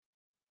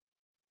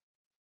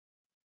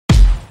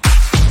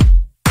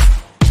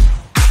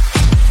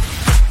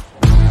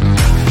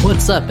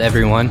What's up,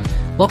 everyone?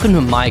 Welcome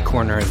to my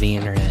corner of the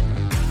internet.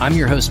 I'm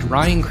your host,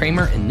 Ryan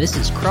Kramer, and this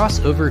is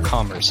Crossover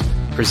Commerce,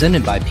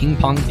 presented by Ping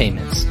Pong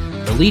Payments,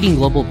 the leading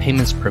global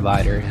payments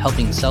provider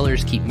helping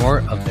sellers keep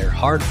more of their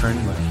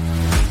hard-earned money.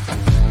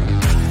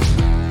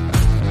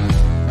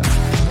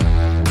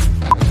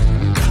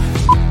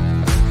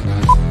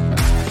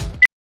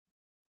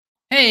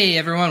 Hey,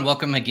 everyone.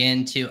 Welcome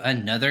again to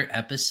another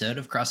episode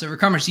of Crossover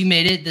Commerce. You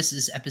made it. This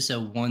is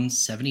episode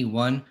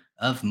 171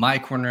 of my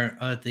corner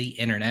of the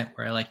internet,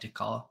 where I like to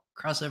call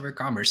Crossover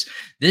Commerce.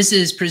 This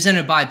is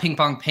presented by Ping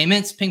Pong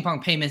Payments. Ping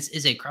Pong Payments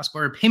is a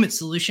cross-border payment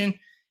solution.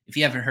 If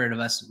you haven't heard of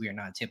us, we are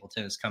not a table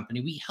tennis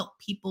company. We help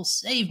people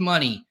save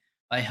money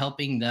by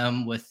helping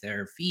them with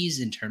their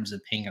fees in terms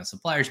of paying out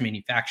suppliers,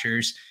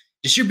 manufacturers,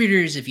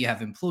 distributors, if you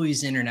have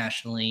employees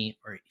internationally,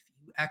 or if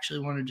you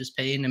actually want to just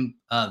pay an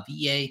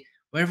VA,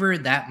 whatever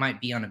that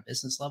might be on a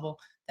business level,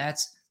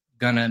 that's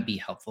gonna be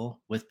helpful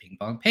with Ping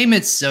Pong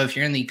Payments. So if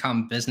you're in the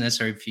e-com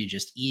business or if you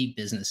just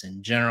e-business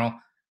in general,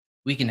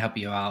 we can help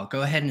you out.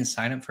 Go ahead and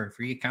sign up for a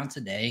free account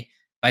today.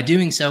 By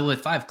doing so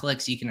with 5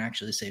 clicks, you can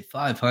actually save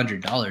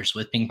 $500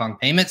 with Ping Pong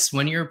Payments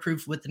when you're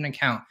approved with an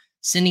account.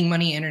 Sending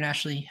money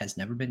internationally has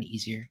never been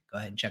easier. Go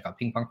ahead and check out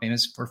Ping Pong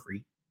Payments for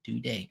free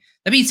today.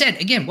 That being said,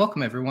 again,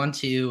 welcome everyone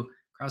to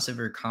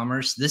Crossover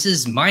Commerce. This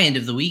is my end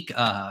of the week,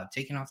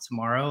 taking off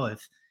tomorrow.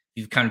 If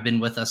you've kind of been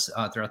with us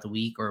throughout the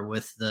week or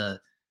with the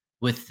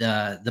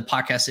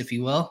podcast, if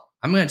you will,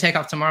 I'm going to take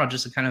off tomorrow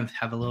just to kind of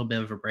have a little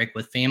bit of a break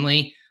with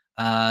family,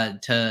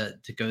 to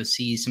go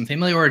see some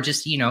family, or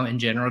just, in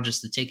general,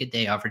 just to take a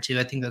day off or two.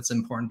 I think that's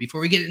important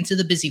before we get into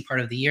the busy part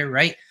of the year,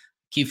 right?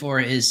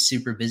 Q4 is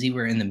super busy.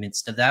 We're in the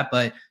midst of that,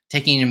 but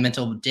taking a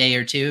mental day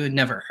or two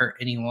never hurt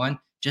anyone.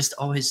 Just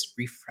always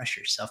refresh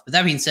yourself. But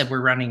that being said,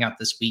 we're rounding out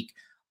this week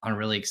on a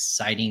really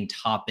exciting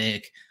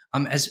topic.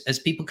 As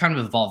people kind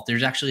of evolve,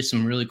 there's actually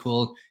some really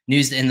cool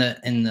news in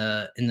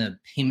the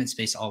payment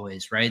space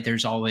always, right?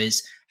 There's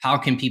always, how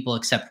can people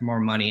accept more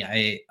money?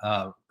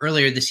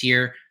 Earlier this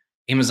year,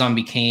 Amazon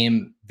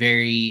became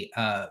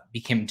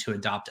to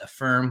adopt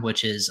Affirm,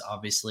 which is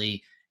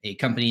obviously a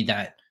company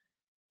that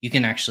you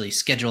can actually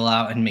schedule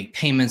out and make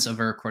payments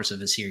over a course of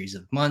a series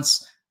of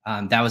months.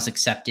 That was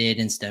accepted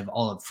instead of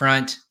all up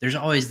front. There's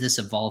always this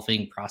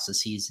evolving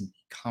processes in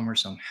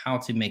e-commerce on how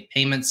to make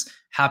payments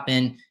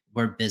happen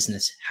where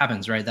business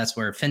happens, right? That's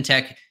where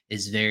fintech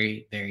is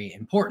very, very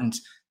important.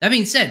 That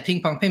being said,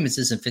 Ping Pong Payments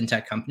is a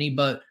fintech company,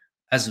 but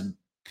as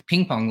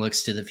Ping Pong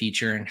looks to the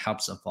future and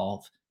helps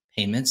evolve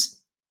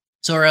payments,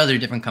 so are other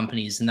different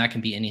companies, and that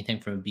can be anything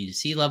from a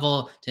B2C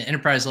level to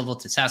enterprise level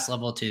to SaaS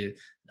level to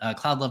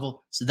cloud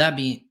level.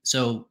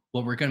 So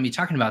what we're going to be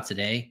talking about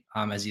today,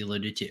 as we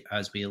alluded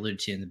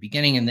to in the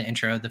beginning in the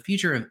intro, the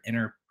future of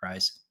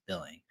enterprise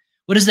billing.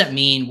 What does that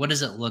mean? What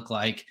does it look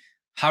like?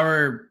 How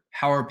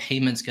are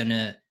payments going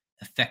to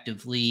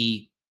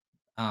effectively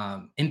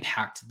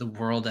impact the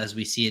world as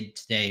we see it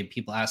today?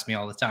 People ask me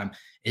all the time,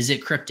 is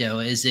it crypto?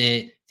 Is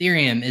it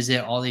Ethereum? Is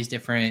it all these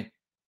different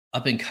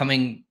up and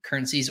coming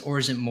currencies? Or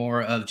is it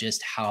more of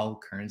just how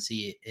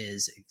currency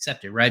is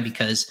accepted, right?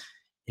 Because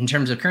in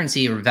terms of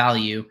currency or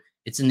value,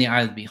 it's in the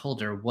eye of the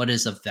beholder. What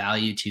is of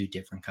value to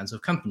different kinds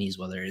of companies,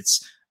 whether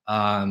it's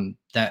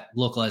that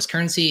localized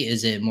currency?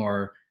 Is it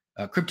more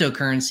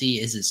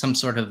cryptocurrency? Is it some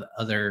sort of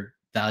other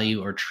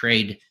value or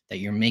trade that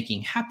you're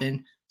making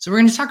happen? So we're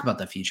going to talk about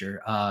the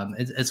future.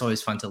 It's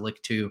always fun to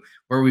look to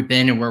where we've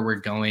been and where we're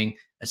going,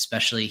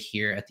 especially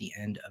here at the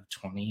end of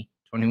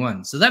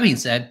 2021. So that being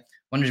said,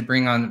 I wanted to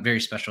bring on a very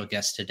special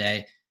guest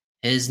today.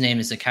 His name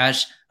is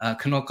Akash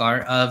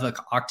Khanolkar of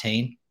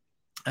Octane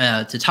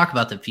to talk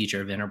about the future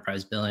of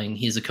enterprise billing.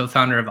 He's a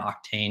co-founder of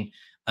Octane,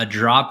 a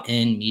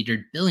drop-in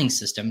metered billing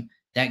system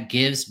that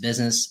gives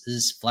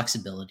businesses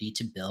flexibility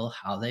to bill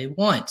how they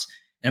want.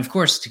 And of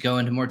course, to go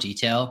into more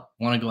detail,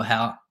 I want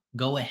to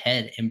go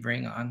ahead and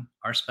bring on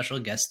our special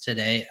guest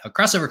today,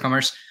 Crossover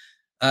Commerce,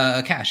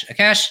 Akash.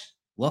 Akash,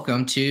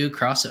 welcome to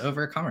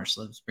Crossover Commerce.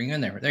 Let's bring you in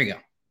there. There you go.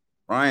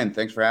 Ryan,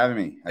 thanks for having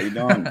me. How you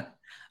doing?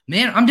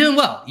 Man, I'm doing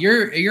well.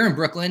 You're in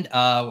Brooklyn.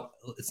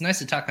 It's nice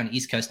to talk on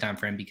East Coast time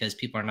frame because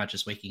people are not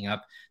just waking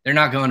up. They're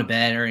not going to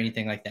bed or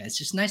anything like that. It's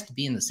just nice to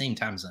be in the same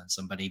time zone as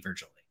somebody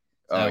virtually.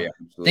 So yeah,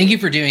 absolutely. Thank you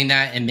for doing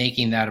that and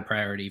making that a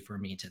priority for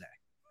me today.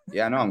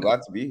 Yeah, no, I'm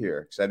glad to be here.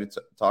 Excited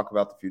to talk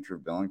about the future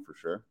of billing for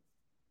sure.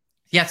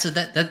 Yeah, so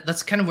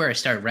that's kind of where I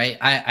started, right?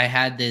 I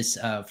had this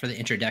for the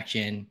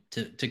introduction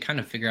to kind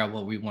of figure out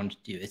what we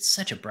wanted to do. It's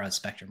such a broad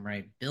spectrum,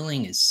 right?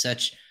 Billing is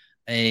such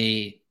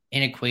a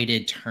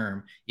antiquated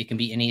term. It can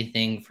be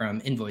anything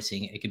from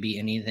invoicing. It could be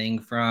anything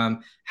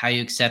from how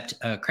you accept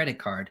a credit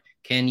card.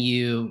 Can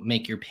you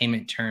make your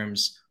payment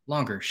terms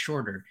longer,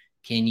 shorter?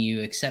 Can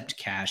you accept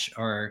cash?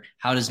 Or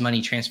how does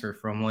money transfer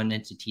from one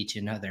entity to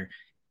another?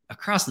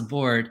 Across the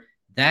board,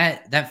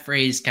 that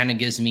phrase kind of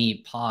gives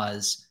me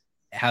pause,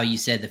 how you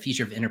said the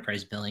future of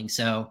enterprise billing.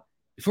 So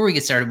before we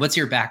get started, what's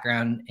your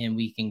background? And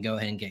we can go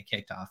ahead and get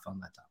kicked off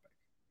on that topic.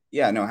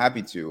 Yeah, no,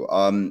 happy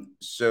to.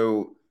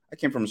 So I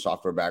came from a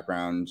software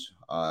background.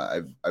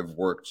 I've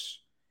worked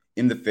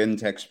in the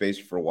fintech space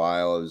for a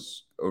while. I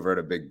was over at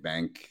a big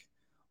bank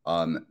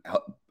on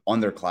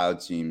their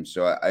cloud team.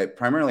 So I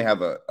primarily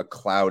have a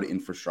cloud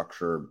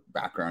infrastructure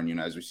background.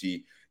 As we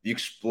see the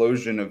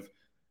explosion of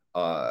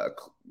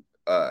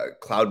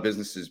cloud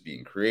businesses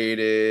being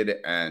created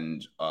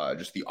and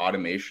just the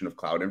automation of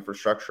cloud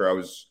infrastructure,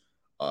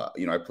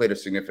 I played a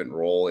significant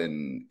role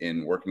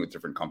in working with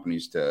different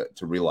companies to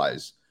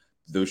realize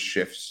those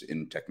shifts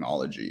in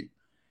technology.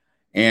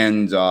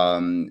 And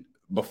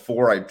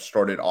before I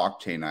started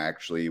Octane, I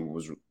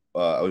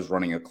was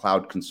running a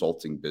cloud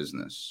consulting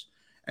business,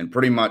 and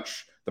pretty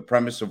much the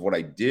premise of what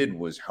I did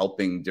was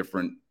helping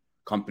different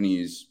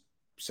companies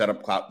set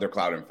up their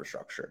cloud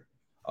infrastructure.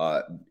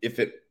 If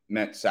it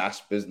meant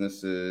SaaS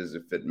businesses,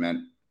 if it meant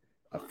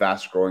a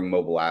fast-growing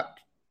mobile app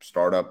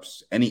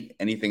startups,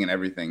 anything and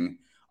everything,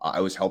 I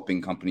was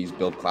helping companies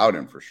build cloud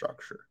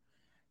infrastructure.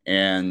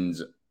 And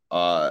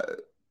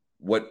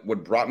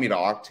what brought me to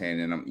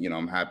Octane, and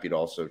I'm happy to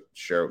also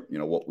share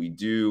what we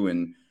do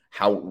and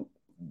how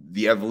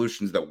the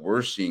evolutions that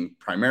we're seeing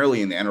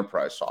primarily in the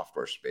enterprise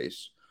software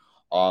space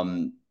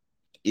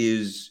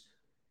is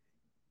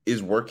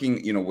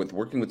working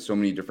with so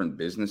many different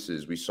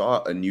businesses. We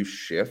saw a new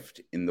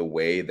shift in the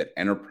way that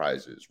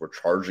enterprises were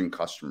charging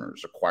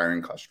customers,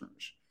 acquiring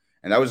customers,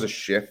 and that was a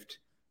shift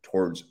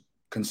towards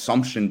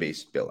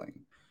consumption-based billing.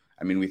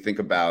 I mean, we think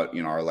about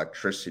our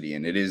electricity,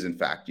 and it is in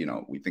fact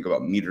we think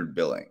about metered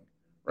billing,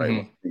 right?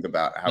 Mm-hmm. Think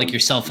about how your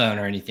cell phone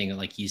or anything,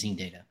 like using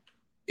data.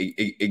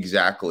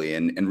 Exactly,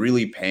 and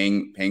really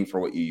paying for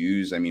what you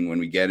use. I mean, when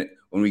we get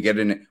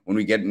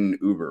in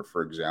Uber,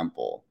 for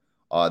example,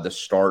 what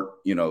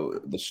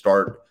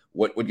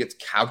gets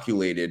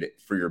calculated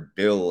for your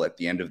bill at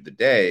the end of the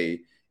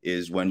day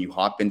is when you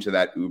hop into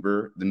that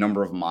Uber, the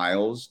number of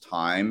miles,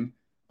 time,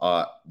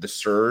 the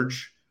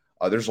surge.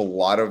 There's a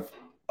lot of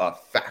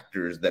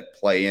factors that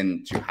play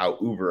into how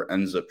Uber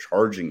ends up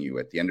charging you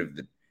at the end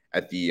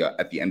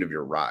of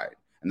your ride,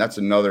 and that's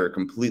another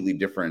completely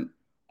different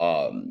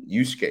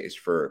use case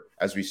for,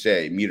 as we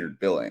say, metered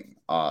billing.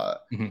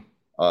 And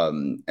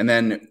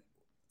then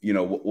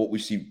what we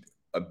see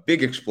a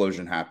big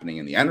explosion happening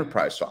in the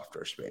enterprise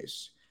software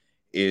space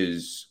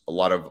is a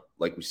lot of,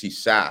 like, we see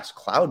SaaS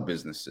cloud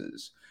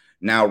businesses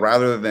now,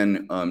 rather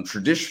than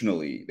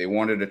traditionally they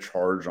wanted to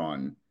charge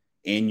on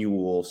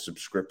annual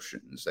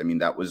subscriptions. I mean,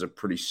 that was a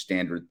pretty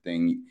standard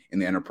thing in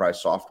the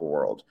enterprise software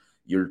world.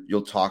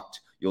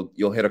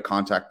 You'll hit a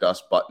contact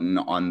us button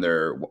on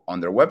their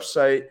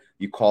website.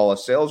 You call a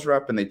sales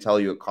rep and they tell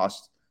you it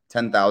costs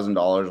 $10,000,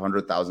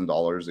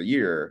 $100,000 a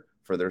year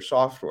for their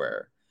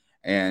software,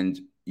 and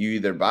you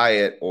either buy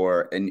it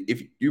and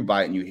if you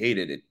buy it and you hate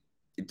it,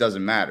 it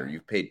doesn't matter.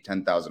 You've paid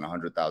 $10,000,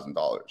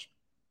 $100,000.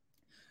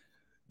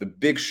 The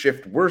big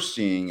shift we're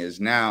seeing is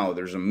now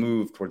there's a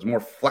move towards more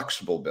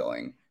flexible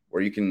billing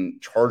where you can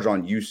charge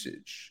on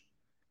usage.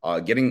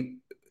 Like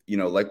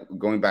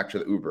going back to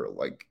the Uber,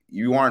 like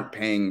you aren't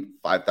paying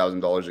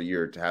 $5,000 a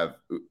year to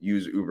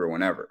use Uber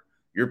whenever.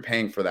 You're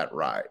paying for that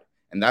ride.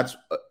 And that's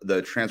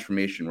the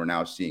transformation we're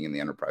now seeing in the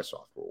enterprise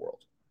software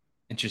world.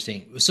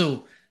 Interesting.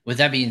 So with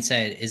that being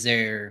said, is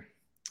there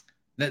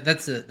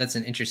that's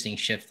an interesting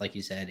shift. Like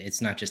you said,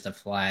 it's not just a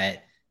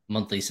flat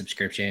monthly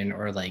subscription,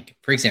 or like,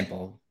 for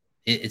example,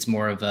 it's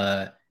more of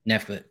a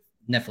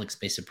Netflix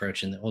based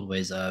approach in the old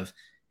ways of,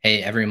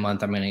 hey, every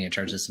month I'm going to get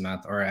charged this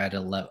amount, or at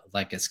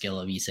a scale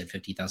of, you said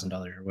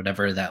 $50,000 or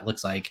whatever that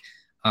looks like.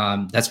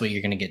 That's what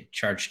you're going to get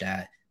charged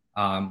at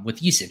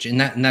with usage, and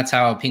that's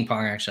how ping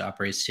pong actually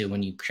operates too.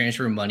 When you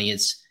transfer money,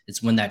 it's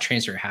when that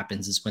transfer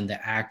happens, it's when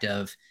the act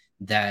of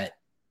that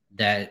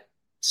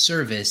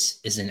service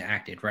is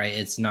enacted, right?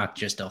 It's not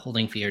just a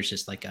holding fee, or it's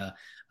just like a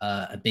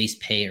base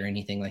pay or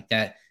anything like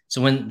that.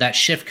 So when that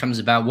shift comes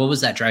about, what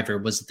was that driver?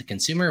 Was it the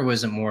consumer, or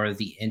was it more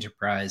the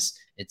enterprise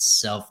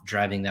itself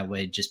driving that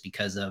way, just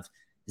because of,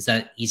 is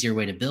that easier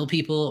way to bill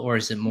people, or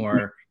is it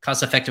more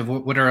cost effective?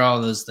 What are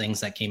all those things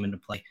that came into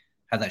play,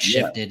 how that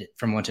shifted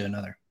from one to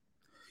another?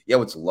 Yeah,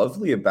 what's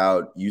lovely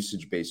about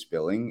usage-based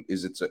billing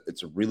is it's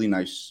a really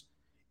nice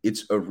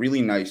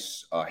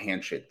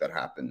handshake that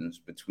happens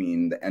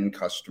between the end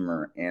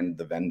customer and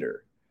the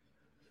vendor.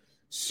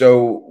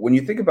 So when you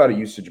think about a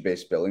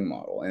usage-based billing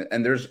model,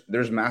 and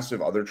there's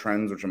massive other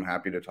trends which I'm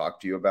happy to talk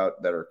to you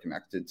about that are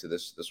connected to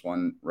this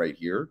one right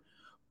here,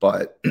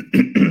 but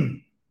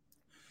in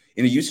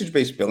a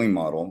usage-based billing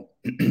model,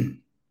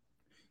 an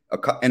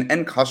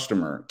end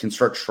customer can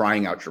start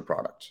trying out your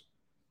product.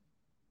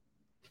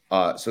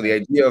 So the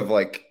idea of,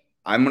 like,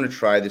 I'm going to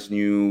try this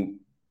new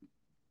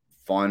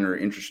fun or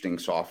interesting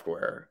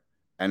software,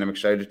 and I'm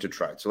excited to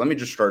try it, so let me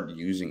just start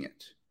using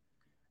it.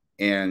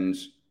 And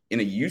in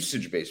a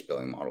usage-based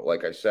billing model,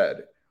 like I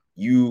said,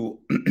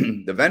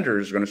 the vendor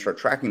is going to start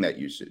tracking that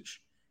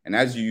usage, and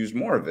as you use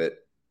more of it,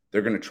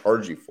 they're going to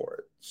charge you for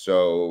it.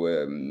 So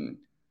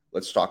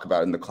let's talk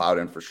about, in the cloud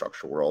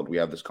infrastructure world, we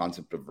have this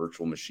concept of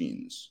virtual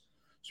machines.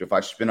 So if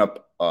I spin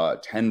up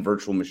 10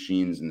 virtual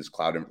machines in this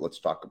cloud, let's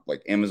talk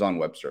like Amazon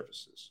Web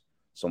Services,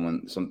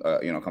 some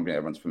company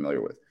everyone's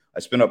familiar with. I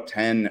spin up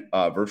 10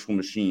 virtual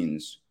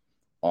machines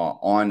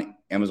on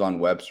Amazon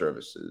Web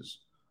Services.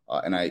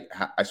 and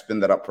I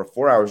spin that up for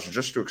 4 hours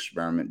just to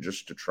experiment,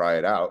 just to try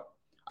it out.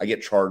 I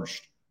get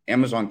charged.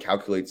 Amazon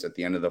calculates at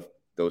the end of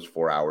those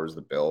 4 hours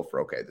the bill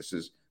for, okay, this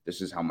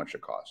is how much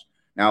it costs.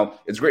 Now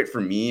it's great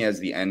for me as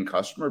the end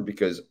customer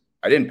because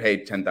I didn't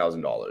pay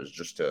 $10,000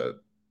 just to,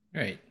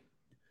 right.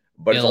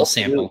 But it's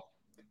also sample. Really,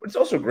 but it's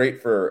also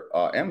great for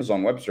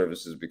Amazon Web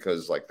Services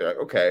because like they're like,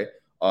 okay,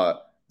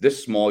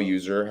 this small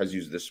user has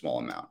used this small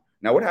amount.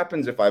 Now, what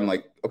happens if I'm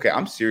like, okay,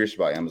 I'm serious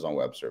about Amazon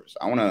Web Service.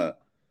 I want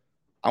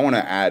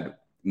to add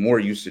more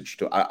usage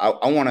to.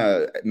 I want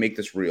to make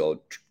this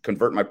real,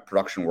 convert my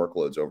production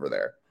workloads over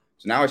there.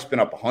 So now I spin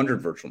up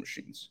 100 virtual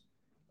machines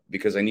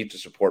because I need to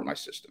support my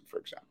system, for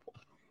example,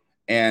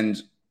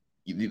 and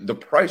the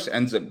price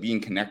ends up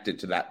being connected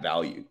to that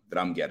value that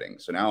I'm getting.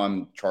 So now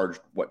I'm charged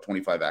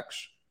 25x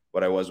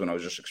what I was when I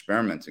was just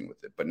experimenting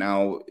with it. But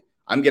now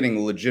I'm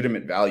getting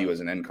legitimate value as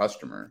an end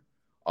customer.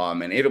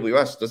 And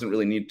AWS doesn't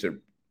really need to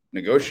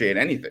negotiate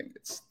anything.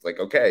 It's like,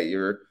 okay,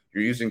 you're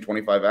using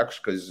 25x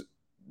because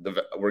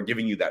we're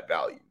giving you that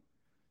value.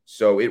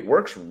 So it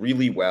works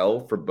really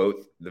well for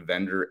both the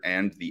vendor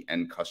and the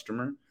end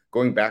customer.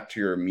 Going back to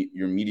your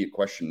immediate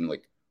question,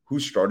 like who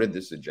started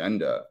this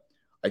agenda?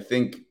 I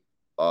think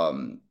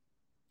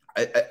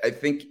I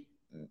think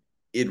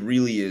it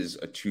really is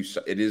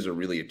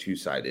really a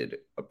two-sided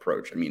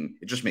approach. I mean,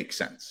 it just makes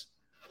sense.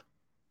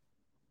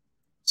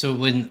 So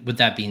with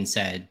that being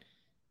said,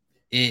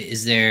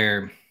 is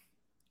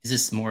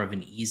this more of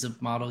an ease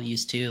of model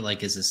used to?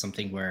 Like, is this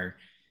something where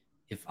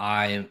if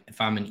I'm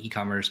an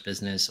e-commerce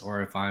business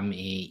or if I'm a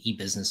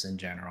e-business in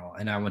general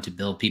and I want to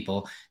build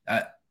people,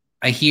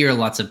 I hear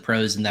lots of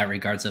pros in that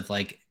regards of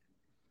like,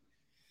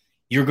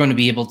 you're going to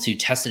be able to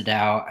test it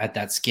out at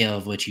that scale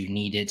of which you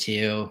need it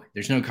to.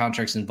 There's no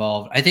contracts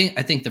involved. I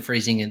think the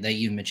phrasing that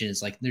you mentioned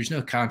is like, there's no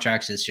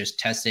contracts. It's just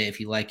test it. If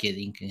you like it,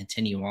 you can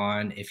continue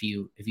on. If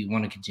you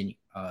want to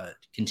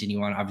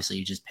continue on, obviously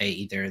you just pay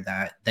either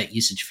that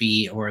usage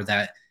fee or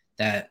that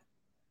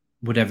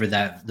whatever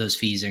those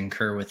fees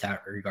incur with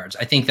that regards.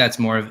 I think that's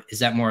more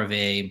of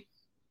a,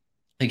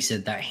 like you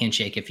said, that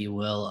handshake, if you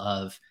will,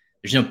 of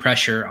there's no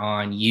pressure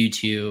on you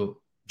to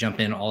jump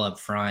in all up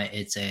front.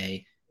 It's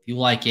if you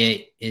like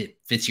it, it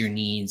fits your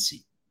needs,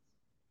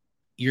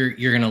 you're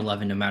going to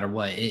love it no matter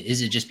what.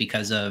 Is it just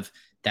because of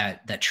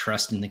that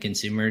trust in the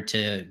consumer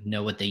to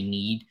know what they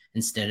need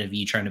instead of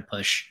you trying to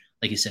push,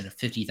 like you said, a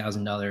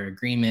 $50,000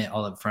 agreement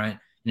all up front?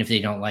 And if they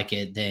don't like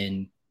it,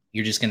 then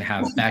you're just going to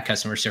have bad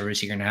customer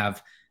service. You're going to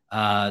have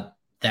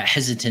that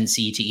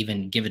hesitancy to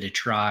even give it a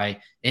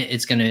try.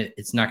 It's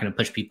not going to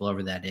push people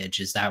over that edge.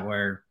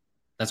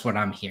 That's what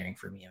I'm hearing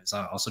from you. Is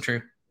that also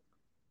true?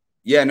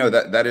 Yeah, no,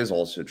 that is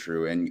also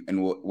true.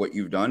 And what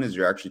you've done is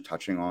you're actually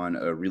touching on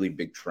a really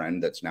big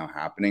trend that's now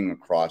happening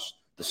across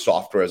the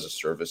software as a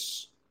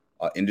service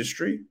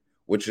industry,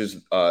 which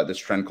is this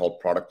trend called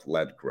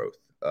product-led growth.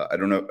 I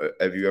don't know.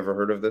 Have you ever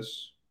heard of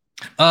this?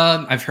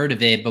 I've heard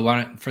of it,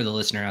 but for the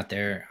listener out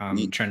there,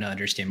 I'm trying to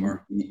understand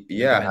more.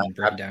 Yeah. Go ahead and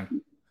break it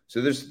down. So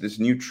there's this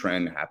new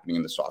trend happening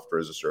in the software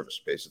as a service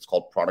space. It's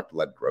called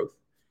product-led growth.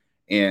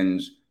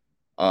 And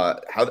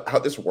how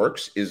this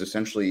works is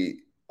essentially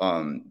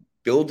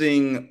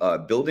building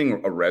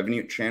a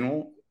revenue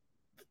channel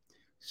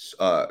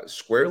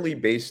squarely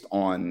based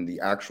on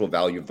the actual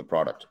value of the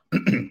product.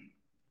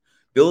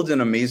 Build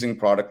an amazing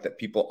product that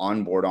people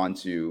onboard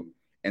onto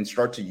and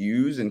start to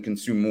use and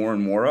consume more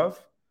and more of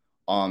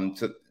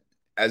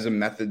as a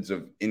methods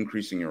of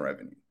increasing your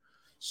revenue.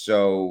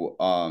 So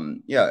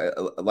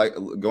like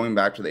going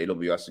back to the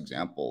AWS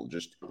example,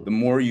 just the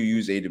more you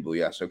use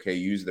AWS, okay,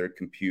 use their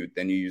compute,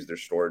 then you use their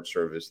storage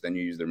service, then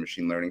you use their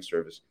machine learning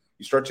service.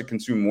 You start to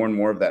consume more and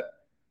more of that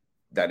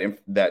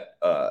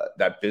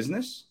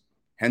business.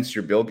 Hence,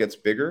 your bill gets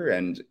bigger,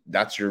 and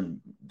that's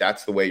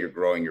the way you're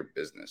growing your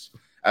business.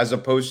 As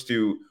opposed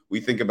to, we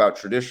think about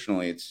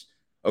traditionally, it's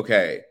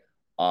okay.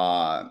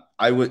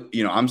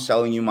 I'm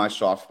selling you my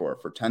software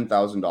for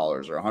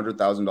 $10,000 or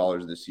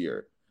 $100,000 this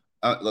year.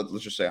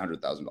 Let's just say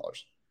 $100,000.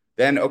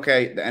 Then,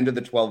 okay, the end of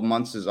the 12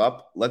 months is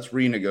up. Let's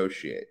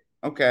renegotiate.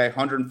 Okay,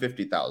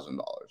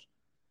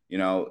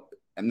 $150,000.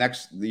 And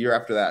the year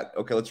after that,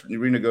 okay, let's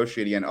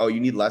renegotiate again. Oh, you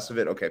need less of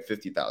it? Okay,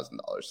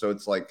 $50,000. So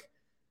it's like,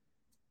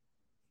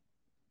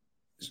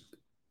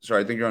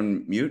 sorry, I think you're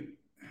on mute.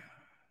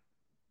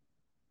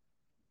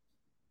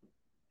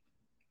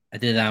 I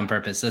did that on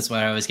purpose. That's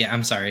what I always get.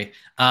 I'm sorry.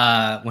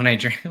 When I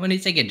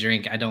take a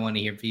drink, I don't want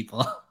to hear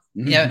people.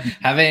 Yeah,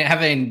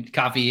 having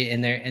coffee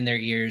in their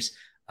ears.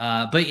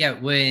 But yeah,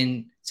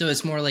 so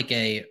it's more like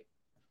I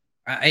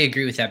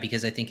agree with that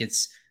because I think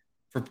it's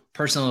for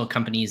personal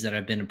companies that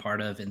I've been a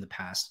part of in the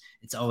past.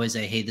 It's always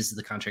hey, this is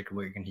the contract of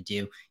what you're going to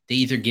do. They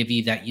either give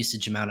you that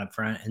usage amount up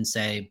front and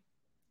say,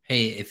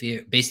 hey, if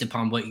you're based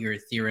upon what you're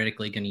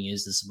theoretically going to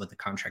use, this is what the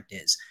contract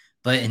is.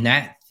 But in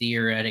that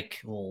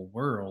theoretical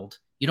world,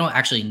 you don't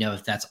actually know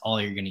if that's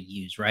all you're going to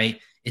use, right?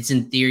 It's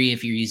in theory,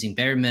 if you're using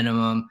bare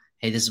minimum,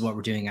 hey, this is what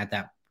we're doing at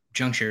that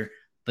juncture,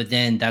 but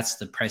then that's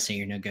the price that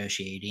you're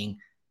negotiating.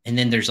 And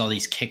then there's all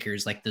these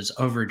kickers like those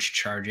overage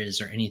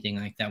charges or anything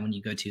like that when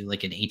you go to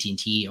like an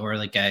AT&T or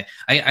like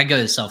I go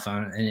to cell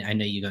phone, and I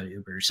know you go to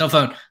Uber. Cell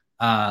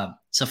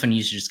phone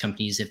users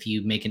companies, if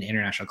you make an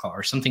international call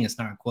or something that's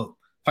not a quote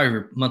part of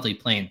your monthly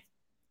plan,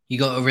 you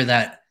go over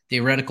that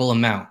theoretical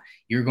amount,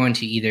 you're going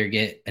to either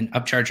get an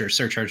upcharge or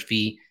surcharge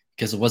fee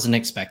because it wasn't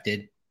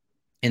expected,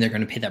 and they're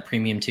going to pay that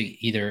premium to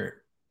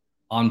either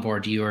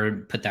onboard you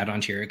or put that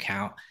onto your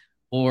account,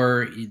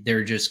 or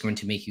they're just going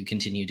to make you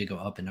continue to go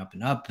up and up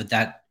and up. But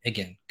that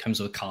again comes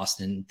with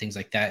cost and things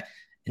like that.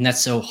 And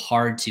that's so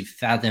hard to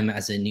fathom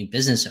as a new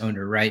business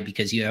owner, right?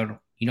 Because you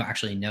don't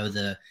actually know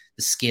the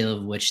scale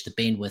of which, the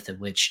bandwidth of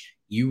which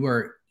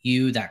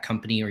that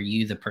company, or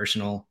you, the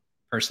personal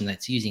person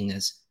that's using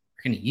this,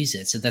 are going to use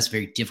it. So that's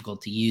very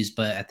difficult to use.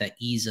 But at that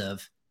ease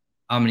of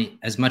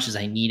as much as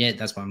I need it,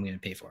 that's what I'm going to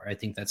pay for. I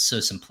think that's so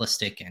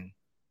simplistic in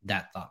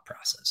that thought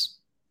process.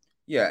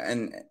 Yeah,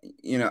 and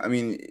I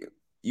mean,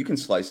 you can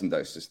slice and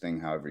dice this thing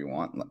however you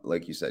want.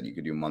 Like you said, you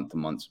could do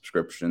month-to-month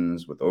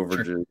subscriptions with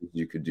overages. Sure.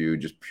 You could do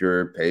just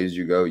pure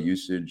pay-as-you-go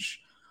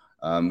usage.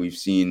 We've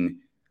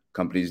seen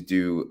companies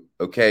do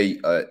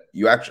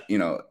you actually,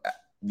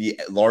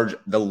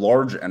 the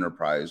large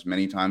enterprise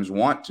many times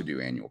want to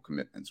do annual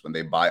commitments when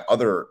they buy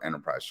other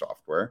enterprise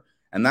software,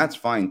 and that's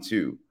fine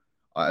too,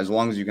 as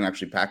long as you can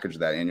actually package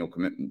that annual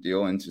commitment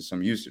deal into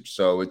some usage.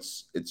 So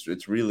it's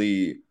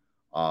really,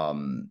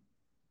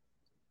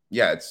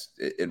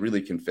 it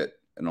really can fit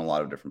in a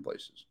lot of different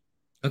places.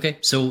 Okay,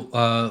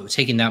 so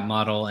taking that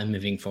model and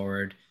moving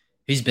forward,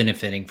 who's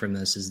benefiting from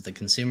this? Is it the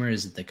consumer?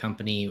 Is it the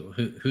company?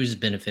 Who's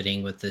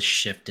benefiting with this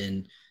shift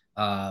in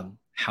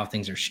how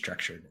things are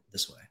structured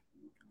this way?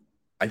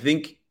 I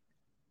think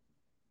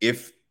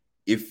if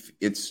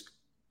it's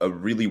a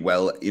really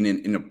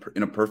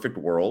in a perfect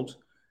world,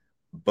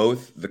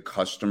 both the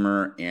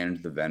customer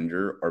and the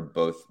vendor are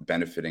both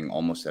benefiting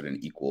almost at an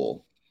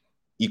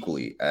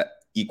equally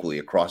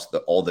across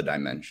all the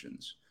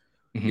dimensions.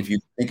 Mm-hmm. If you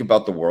think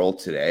about the world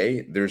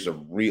today, there's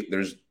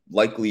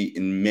likely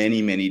in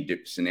many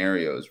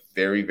scenarios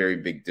very, very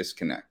big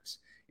disconnects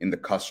in the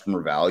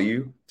customer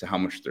value to how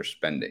much they're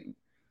spending.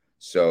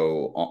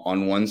 So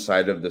on one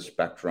side of the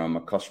spectrum,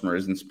 a customer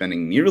isn't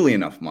spending nearly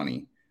enough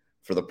money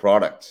for the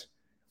product,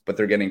 but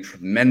they're getting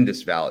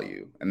tremendous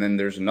value. And then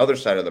there's another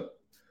side of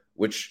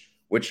which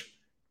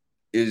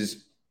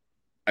is,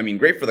 I mean,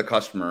 great for the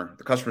customer.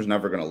 The customer's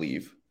never going to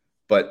leave,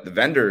 but the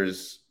vendor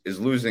is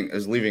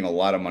leaving a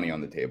lot of money on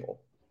the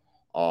table.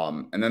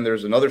 And then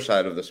there's another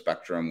side of the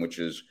spectrum, which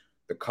is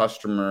the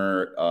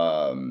customer.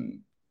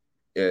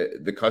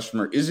 The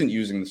customer isn't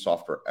using the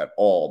software at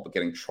all, but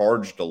getting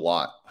charged a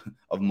lot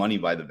of money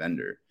by the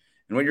vendor.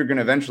 And what you're going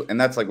to eventually,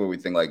 and that's like what we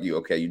think, like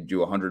you do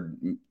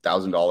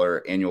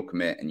 $100,000 annual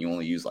commit and you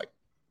only use like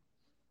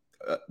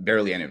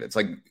barely any of it. It's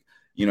like,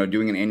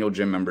 doing an annual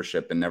gym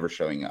membership and never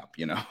showing up,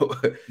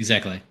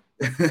 Exactly.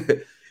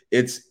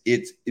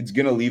 It's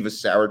going to leave a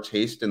sour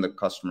taste in the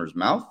customer's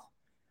mouth,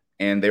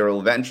 and they're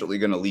eventually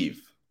going to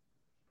leave.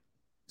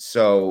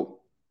 So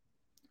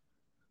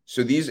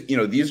these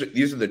are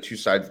the two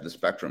sides of the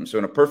spectrum. So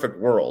in a perfect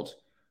world,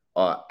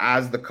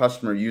 as the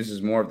customer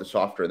uses more of the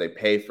software, they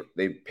pay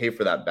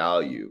for that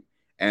value.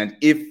 And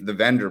if the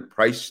vendor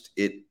priced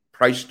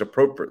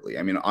appropriately,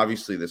 I mean,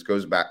 obviously this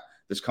comes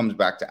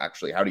back to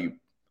actually how do you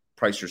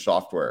price your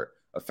software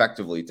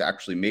effectively to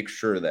actually make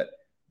sure that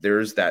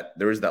there is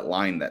that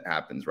line that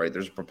happens, right?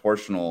 There's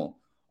proportional,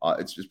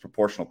 it's just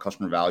proportional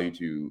customer value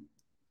to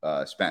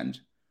spend.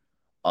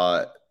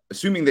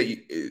 Assuming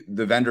that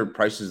the vendor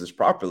prices this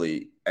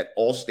properly at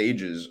all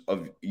stages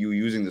of you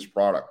using this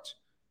product,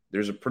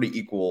 there's a pretty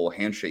equal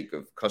handshake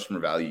of customer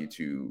value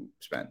to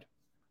spend.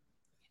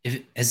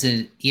 If, as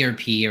an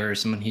ERP or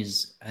someone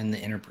who's on the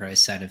enterprise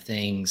side of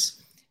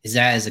things, is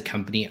that as a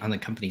company on the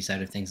company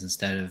side of things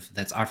instead of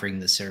that's offering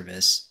the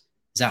service,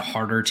 is that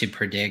harder to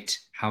predict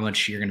how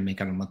much you're going to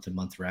make on a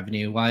month-to-month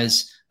revenue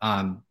wise?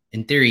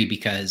 In theory,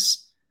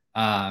 because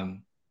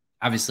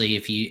obviously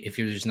if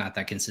there's not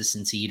that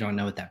consistency, you don't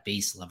know what that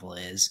base level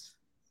is.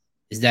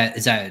 Is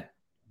that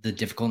the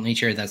difficult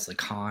nature? That's the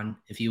con,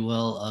 if you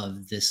will,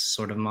 of this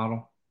sort of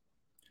model?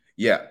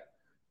 Yeah.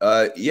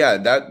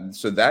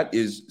 That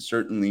is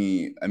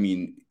certainly, I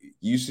mean,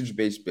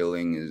 usage-based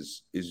billing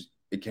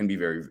it can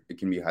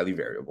be highly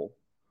variable.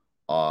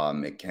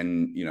 It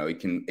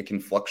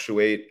can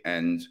fluctuate,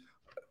 and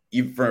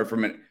even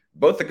from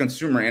both the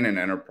consumer and an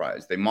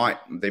enterprise, they might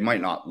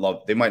not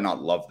love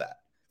that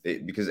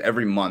because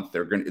every month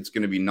it's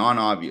going to be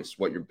non-obvious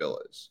what your bill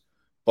is.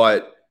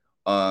 But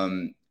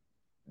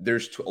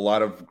there's a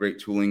lot of great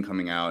tooling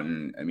coming out,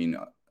 and I mean,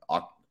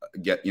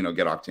 get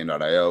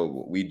Octane.io.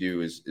 What we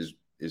do is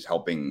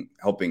helping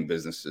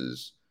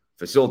businesses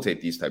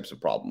facilitate these types of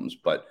problems,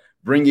 but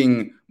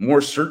bringing more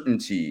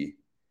certainty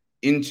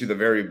into the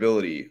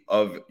variability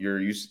of your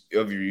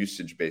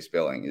usage-based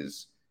billing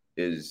is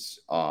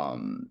a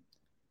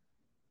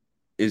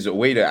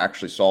way to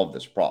actually solve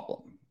this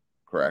problem.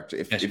 Correct.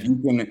 If you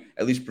can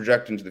at least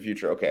project into the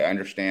future, okay, I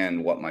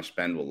understand what my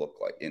spend will look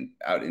like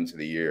out into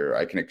the year.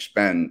 I can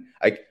expend.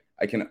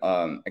 I can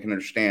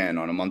understand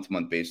on a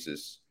month-to-month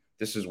basis,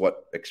 this is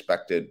what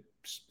expected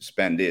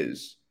spend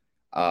is.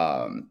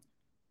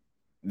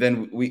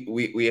 Then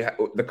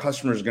the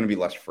customer is going to be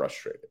less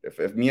frustrated.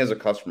 If me as a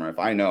customer, if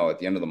I know at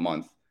the end of the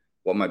month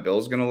what my bill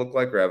is going to look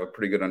like, or I have a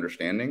pretty good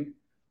understanding,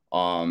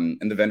 and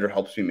the vendor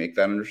helps me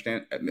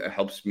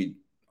helps me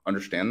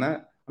understand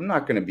that, I'm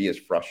not going to be as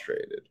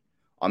frustrated.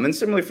 And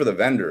similarly for the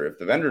vendor, if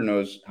the vendor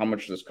knows how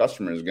much this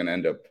customer is going to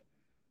end up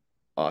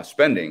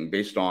spending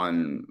based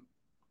on,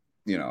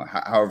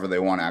 however they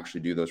want to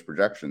actually do those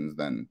projections,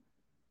 then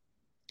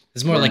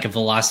it's more like a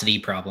velocity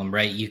problem,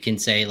 right? You can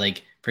say,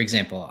 like, for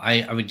example,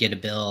 I would get a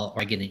bill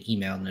or I get an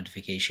email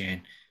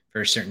notification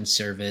for a certain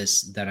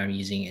service that I'm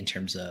using in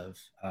terms of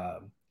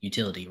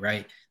utility,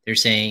 right? They're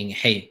saying,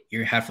 hey,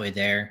 you're halfway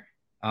there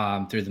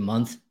through the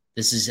month.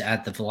 This is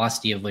at the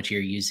velocity of which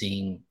you're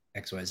using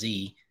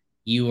XYZ.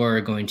 You are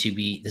going to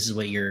be, this is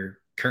what you're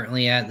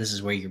currently at. This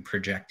is where you're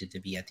projected to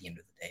be at the end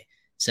of the day.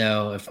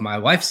 So if my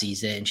wife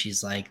sees it and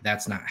she's like,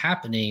 that's not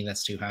happening,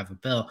 that's too high of a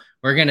bill,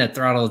 we're going to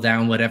throttle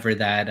down whatever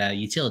that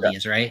utility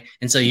is, right?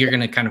 And so you're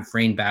going to kind of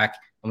rein back,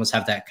 almost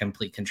have that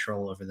complete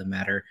control over the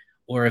matter.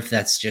 Or if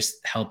that's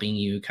just helping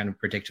you kind of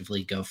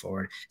predictively go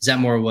forward. Is that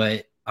more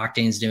what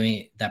Octane's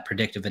doing, that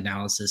predictive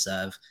analysis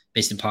of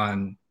based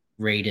upon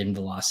rate and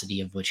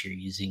velocity of which you're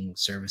using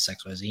service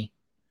XYZ?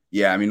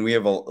 Yeah, I mean, we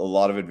have a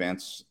lot of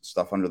advanced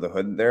stuff under the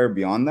hood there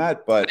beyond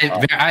that, but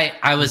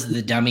I was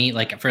the dummy,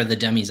 like for the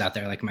dummies out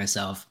there like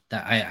myself,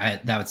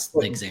 that was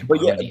the example.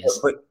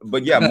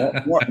 But yeah,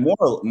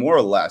 more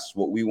or less,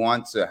 what we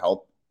want to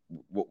help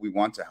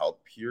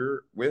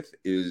here with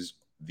is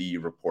the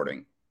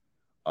reporting.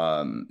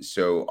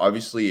 So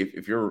obviously,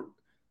 if you're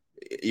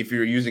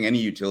using any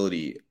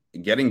utility,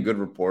 getting good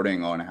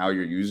reporting on how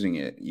you're using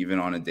it, even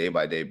on a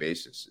day-by-day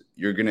basis,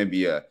 you're going to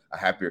be a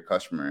happier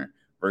customer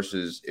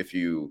versus if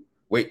you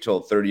wait till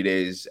 30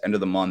 days, end of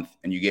the month,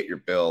 and you get your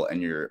bill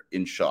and you're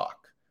in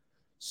shock.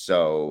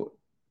 So,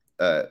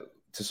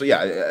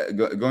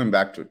 going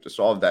back to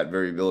solve that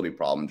variability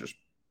problem, just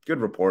good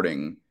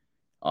reporting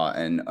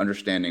and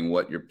understanding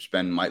what your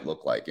spend might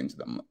look like into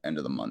the end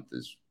of the month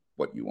is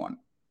what you want.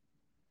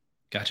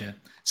 Gotcha.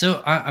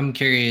 So I'm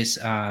curious,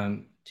 too,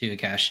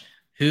 Akash,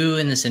 who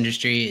in this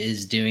industry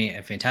is doing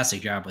a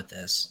fantastic job with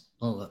this?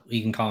 Well,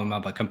 you can call them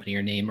out by company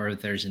or name, or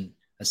if there's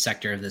a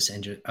sector of this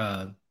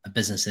a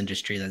business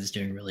industry that is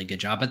doing a really good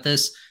job at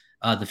this,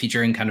 the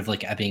featuring kind of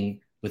like ebbing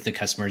with the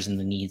customers and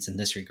the needs in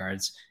this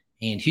regards,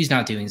 and who's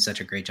not doing such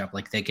a great job,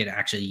 like they could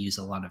actually use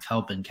a lot of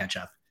help and catch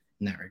up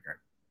in that regard.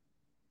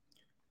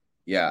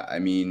 Yeah, I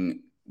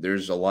mean,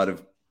 there's a lot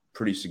of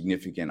pretty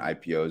significant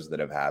IPOs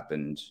that have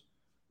happened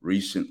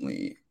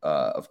recently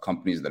of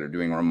companies that are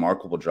doing a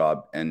remarkable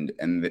job, and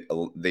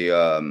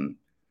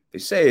they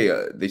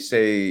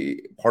say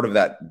part of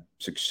that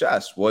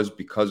success was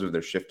because of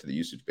their shift to the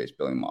usage-based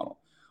billing model.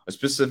 A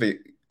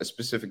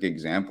specific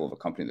example of a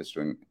company that's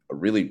doing a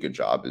really good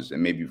job is,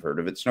 and maybe you've heard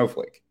of it,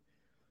 Snowflake.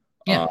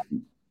 Yeah.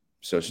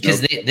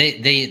 Because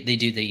they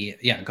do the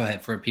Go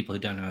ahead, for people who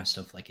don't know what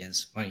Snowflake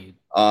is. Why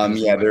don't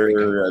you?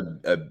 They're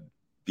a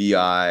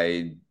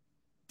BI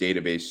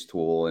database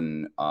tool,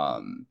 and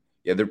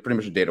they're pretty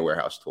much a data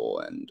warehouse tool,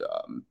 and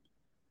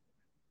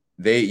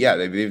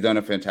they've done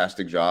a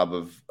fantastic job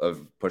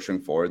of pushing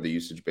forward the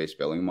usage-based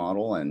billing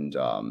model,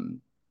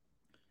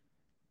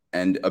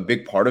 and a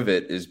big part of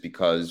it is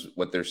because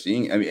what they're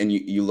seeing. I mean, and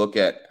you look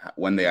at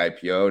when they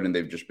IPO'd and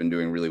they've just been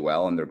doing really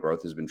well and their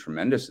growth has been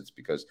tremendous. It's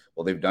because,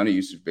 well, they've done a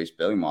usage-based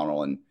billing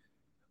model, and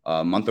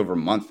month over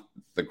month,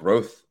 the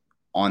growth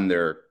on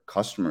their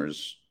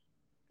customers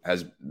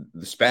has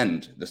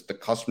the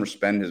customer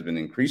spend has been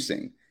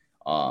increasing.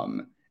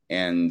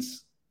 And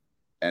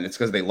it's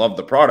because they love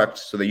the product,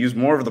 so they use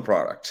more of the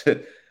product.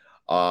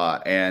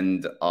 I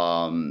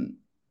mean,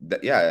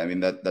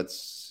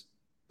 that's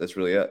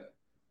really it.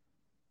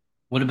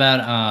 What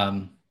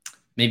about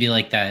maybe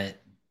like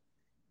that?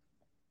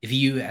 If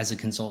you as a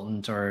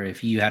consultant, or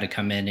if you had to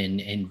come in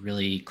and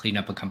really clean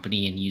up a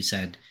company, and you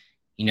said,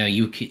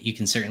 you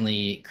can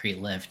certainly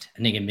create lift.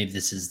 And again, maybe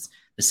this is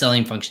the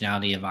selling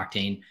functionality of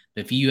Octane.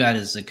 But if you had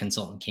as a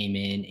consultant came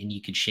in and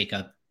you could shake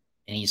up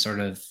any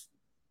sort of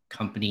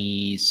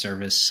company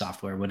service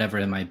software, whatever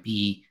it might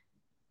be,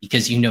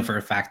 because for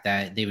a fact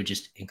that they would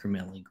just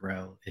incrementally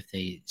grow if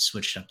they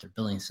switched up their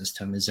billing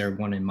system, is there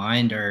one in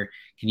mind, or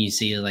can you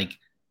see like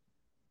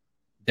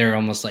they're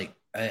almost like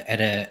at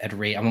a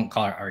rate, I won't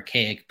call it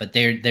archaic, but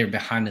they're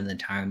behind in the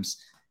times?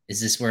 Is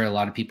this where a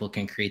lot of people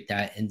can create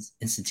that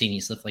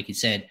instantaneous lift? Like you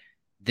said,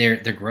 their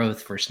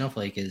growth for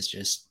Snowflake is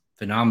just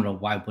phenomenal.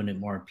 Why wouldn't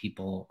more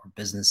people or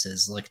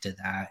businesses look to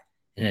that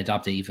and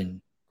adopt it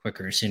even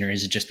quicker, sooner?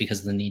 Is it just because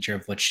of the nature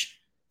of which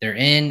they're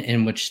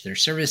in which their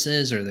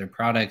services or their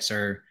products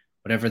or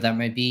whatever that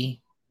might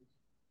be?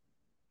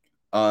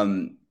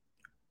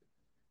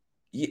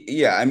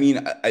 Yeah, I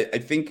mean, I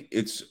think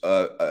it's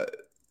like,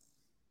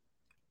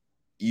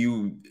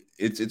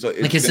 is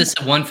this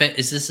a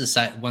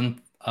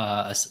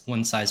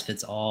one size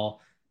fits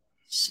all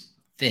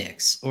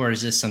fix, or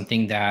is this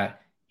something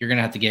that you're going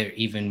to have to get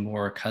even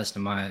more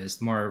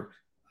customized, more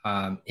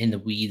in the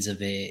weeds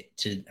of it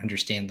to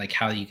understand like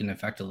how you can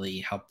effectively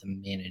help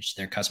them manage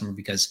their customer,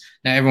 because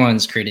not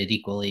everyone's created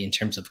equally in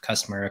terms of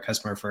customer. A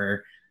customer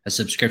for a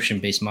subscription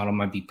based model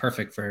might be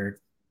perfect for,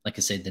 like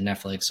I said, the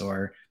Netflix,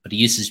 but a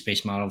usage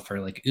based model for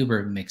like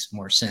Uber makes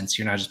more sense.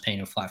 You're not just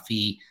paying a flat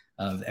fee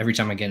of every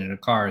time I get in a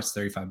car, it's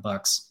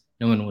 $35.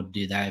 No one would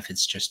do that if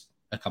it's just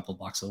a couple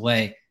blocks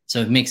away.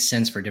 So it makes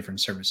sense for different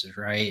services,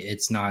 right?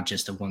 It's not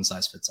just a one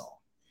size fits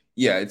all.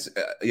 Yeah,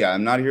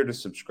 I'm not here to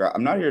subscribe.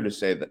 I'm not here to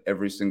say that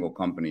every single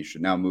company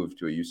should now move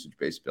to a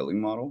usage-based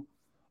billing model.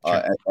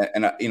 Sure.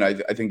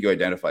 I think you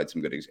identified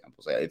some good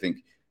examples. I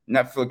think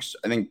Netflix.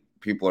 I think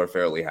people are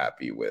fairly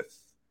happy with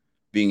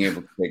being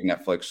able to take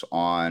Netflix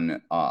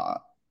on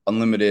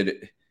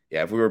unlimited.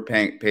 Yeah, if we were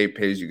paying pay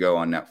as you go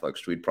on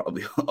Netflix, we'd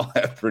probably all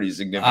have pretty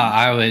significant.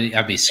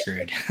 I'd be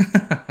screwed.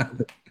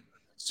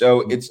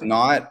 So it's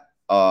not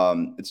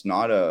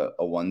a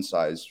one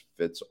size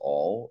fits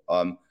all.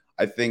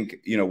 I think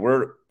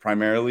we're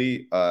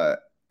primarily at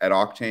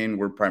Octane.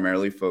 We're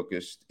primarily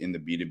focused in the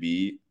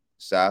B2B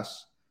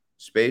SaaS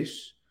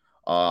space,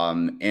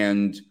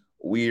 and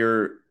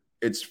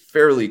it's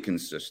fairly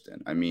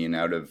consistent. I mean,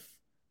 out of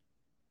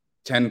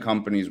 10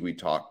 companies we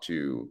talk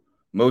to,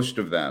 most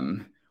of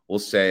them will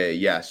say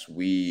yes,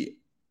 we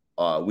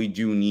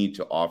do need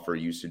to offer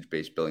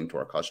usage-based billing to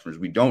our customers.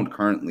 We don't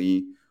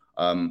currently,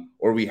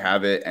 or we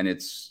have it, and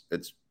it's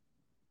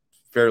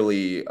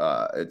fairly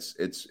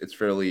it's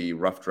fairly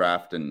rough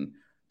draft and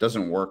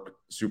doesn't work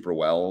super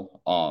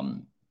well.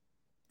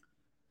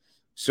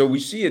 So we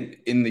see it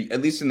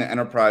at least in the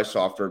enterprise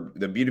software,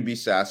 the B2B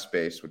SaaS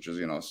space, which is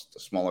a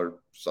smaller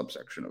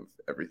subsection of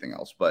everything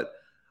else, but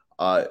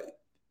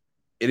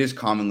it is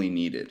commonly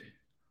needed.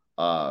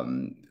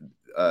 And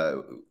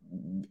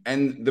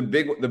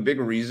the big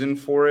reason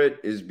for it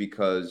is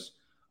because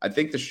I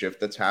think the shift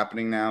that's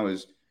happening now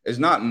is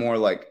not more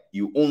like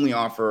you only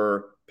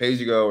offer pay as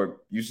you go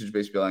or usage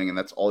based billing and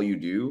that's all you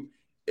do.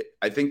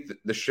 I think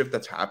the shift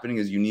that's happening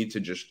is you need to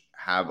just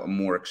have a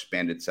more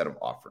expanded set of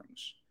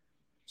offerings.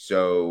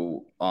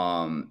 So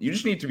you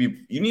need to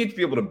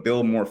be able to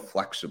bill more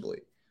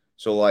flexibly.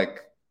 So like,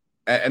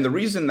 and the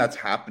reason that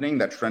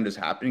trend is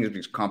happening is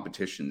because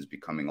competition is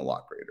becoming a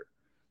lot greater.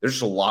 There's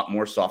just a lot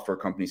more software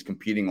companies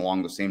competing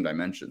along the same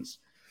dimensions.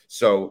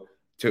 So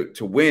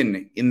to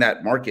win in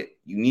that market,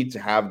 you need to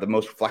have the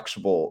most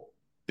flexible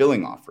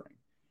billing offering.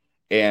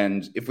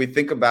 And if we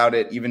think about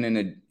it, even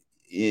it'd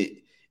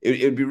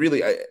be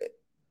really,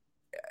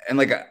 and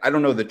like, I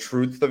don't know the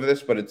truth of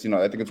this, but it's,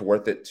 I think it's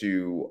worth it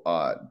to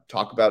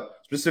talk about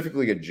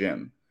specifically a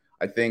gym.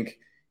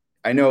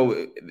 I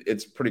know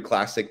it's pretty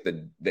classic,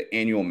 the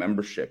annual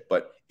membership,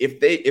 but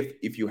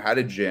if you had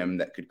a gym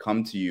that could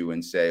come to you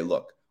and say,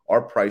 look,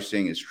 our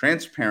pricing is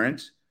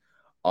transparent.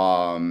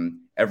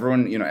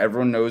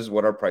 Everyone knows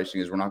what our pricing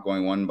is. We're not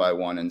going one by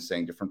one and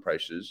saying different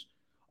prices.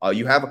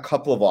 You have a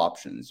couple of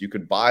options. You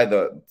could buy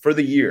for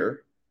the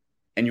year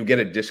and you get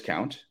a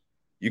discount.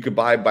 You could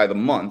buy by the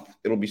month.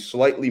 It'll be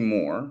slightly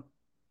more,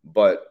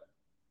 but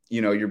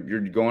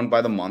you're going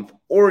by the month,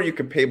 or you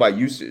could pay by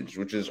usage,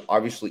 which is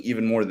obviously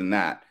even more than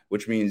that,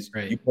 which means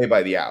Right. You pay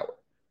by the hour.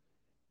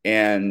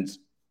 And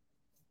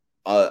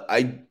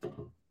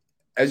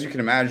as you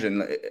can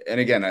imagine, and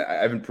again, I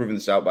haven't proven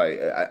this out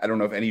I don't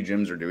know if any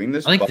gyms are doing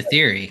this. I like the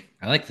theory.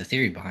 I like the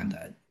theory behind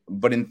that.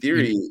 But in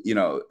theory,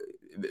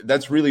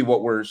 that's really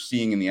what we're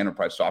seeing in the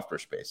enterprise software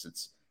space.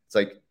 It's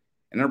like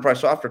an enterprise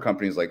software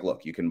company is like,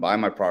 look, you can buy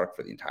my product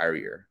for the entire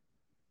year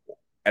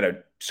at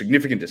a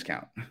significant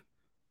discount,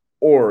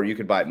 or you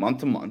could buy it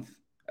month to month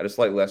at a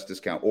slightly less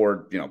discount,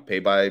 or pay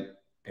by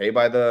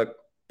the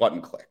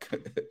button click.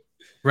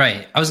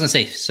 Right. I was gonna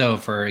say, so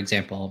for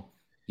example,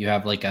 you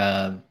have like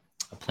a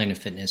Planet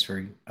Fitness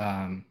for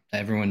that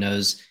everyone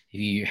knows. If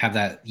you have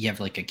that, you have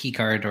like a key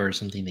card or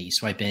something that you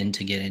swipe in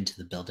to get into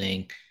the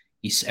building.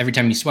 Every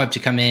time you swipe to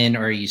come in,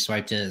 or you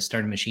swipe to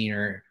start a machine,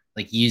 or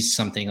like use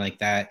something like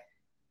that,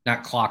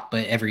 not clock,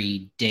 but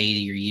every day that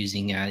you're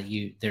using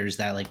there's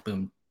that like,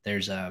 boom,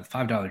 there's a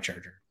 $5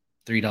 charger,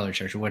 $3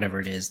 charger, whatever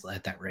it is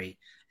at that rate.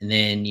 And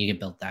then you get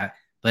billed that.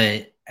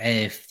 But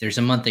if there's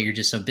a month that you're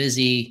just so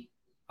busy,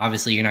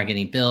 obviously you're not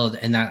getting billed,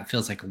 and that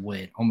feels like a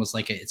win, almost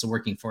like it's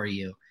working for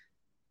you.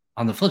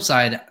 On the flip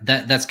side,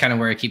 that's kind of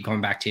where I keep going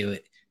back to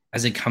it.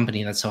 As a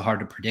company, that's so hard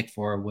to predict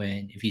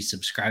if you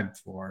subscribe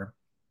for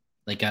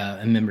like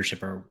a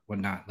membership or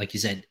whatnot. Like you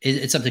said,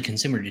 it's up to the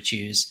consumer to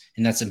choose,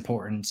 and that's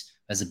important.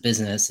 As a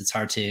business, it's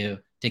hard to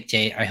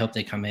dictate. I hope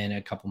they come in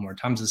a couple more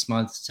times this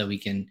month so we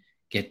can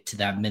get to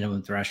that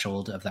minimum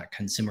threshold of that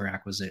consumer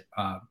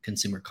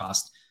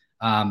cost.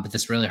 But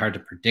that's really hard to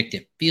predict.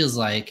 It feels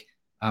like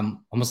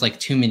almost like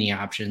too many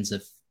options.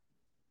 If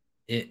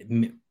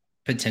it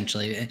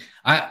potentially,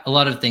 a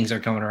lot of things are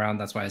coming around.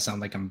 That's why I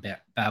sound like I'm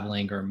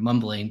babbling or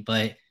mumbling.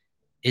 But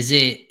is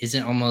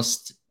it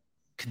almost,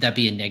 could that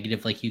be a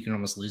negative? Like you can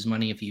almost lose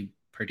money if you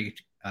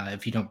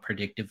don't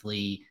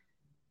predictively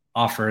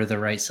offer the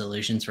right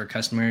solutions for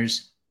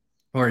customers?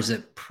 Or is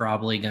it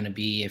probably going to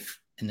be, if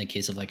in the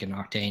case of like an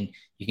Octane,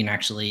 you can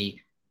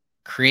actually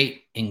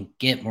create and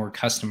get more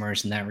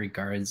customers in that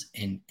regards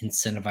and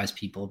incentivize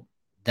people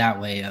that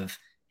way of,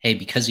 hey,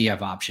 because you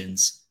have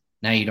options,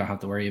 now you don't have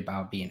to worry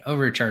about being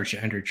overcharged or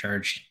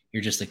undercharged.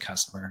 You're just a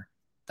customer.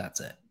 That's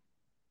it.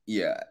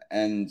 Yeah,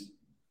 and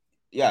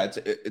yeah,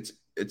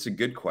 it's a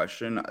good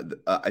question.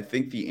 I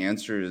think the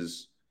answer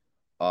is,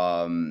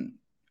 I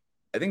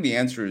think the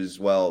answer is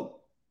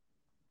well,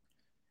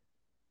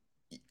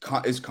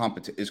 is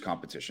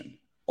competition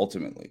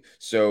ultimately.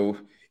 So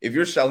if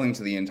you're selling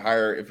to the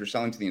entire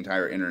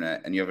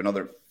internet, and you have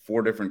another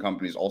four different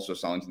companies also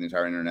selling to the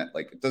entire internet,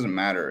 like it doesn't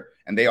matter,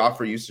 and they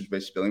offer usage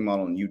based billing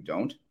model and you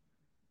don't,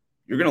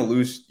 you're gonna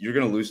lose. You're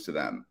gonna lose to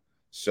them.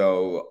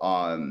 So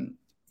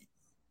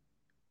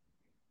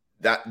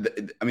that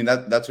I mean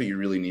that's what you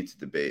really need to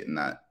debate in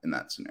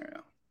that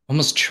scenario.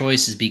 Almost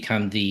choice has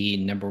become the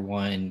number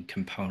one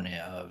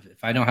component of,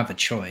 if I don't have a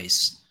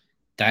choice,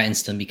 that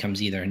instantly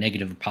becomes either a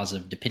negative or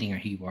positive depending on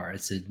who you are.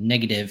 It's a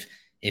negative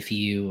if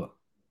you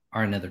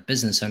are another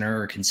business owner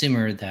or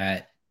consumer,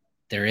 that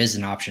there is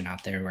an option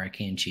out there where I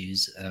can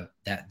choose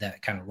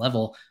that kind of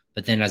level.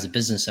 But then as a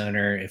business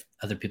owner, if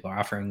other people are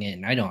offering it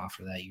and I don't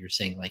offer that, you're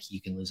saying like you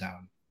can lose out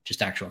on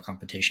just actual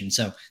competition.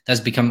 So that's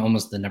become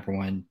almost the number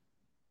one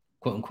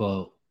quote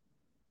unquote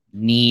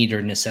need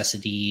or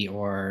necessity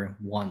or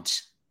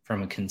want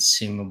from a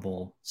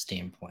consumable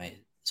standpoint.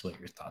 Is what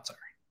your thoughts are.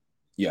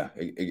 Yeah,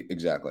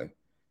 exactly.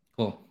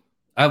 Cool.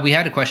 We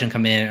had a question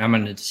come in. I'm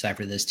going to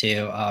decipher this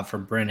too for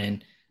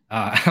Brennan.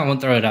 I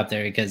won't throw it up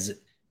there because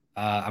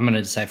I'm going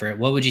to decipher it.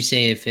 What would you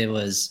say if it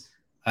was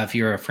if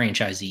you're a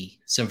franchisee?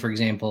 So, for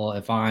example,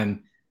 if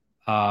I'm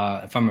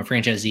a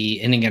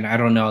franchisee, and again, I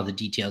don't know the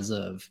details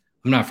of.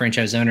 I'm not a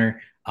franchise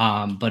owner,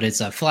 but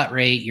it's a flat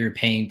rate you're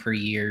paying per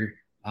year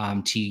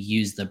to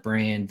use the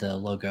brand, the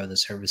logo, the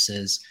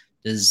services.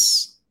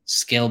 Does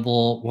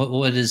scalable?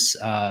 What is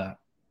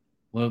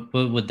what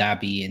would that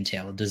be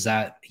entail? Does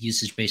that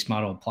usage based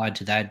model apply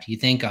to that? Do you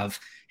think of,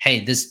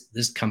 hey, this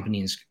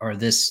company is, or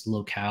this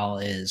locale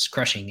is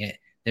crushing it,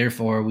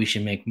 therefore we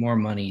should make more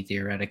money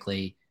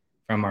theoretically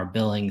from our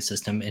billing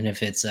system? And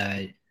if it's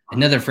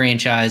another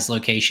franchise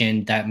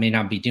location that may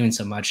not be doing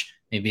so much,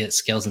 maybe it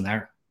scales in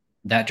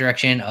that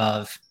direction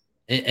of,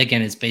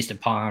 again, it's based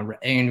upon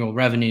annual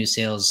revenue,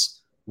 sales,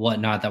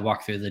 whatnot that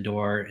walk through the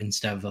door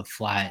instead of a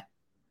flat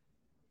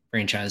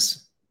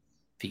franchise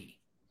fee.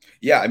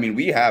 Yeah, I mean,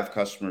 we have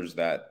customers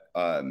that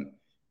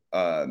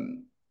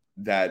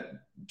that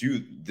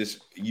do this.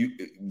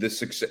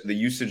 The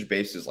usage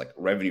base is like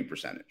revenue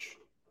percentage,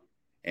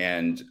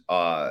 and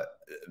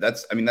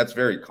that's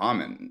very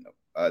common.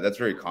 That's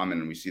very common,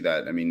 and we see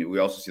that. I mean, we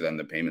also see that in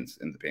the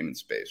payment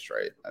space,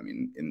 right? I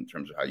mean, in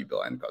terms of how you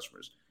bill end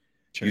customers,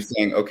 sure. You're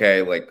saying,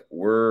 okay, like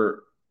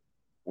we're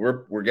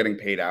getting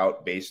paid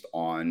out based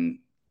on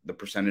the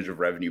percentage of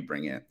revenue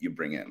you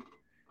bring in,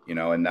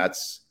 and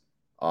that's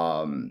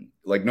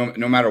like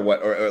no matter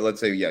what, or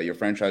let's say, yeah, your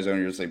franchise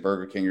owner, you say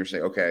Burger King, you're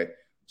saying, okay,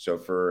 so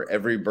for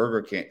every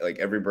Burger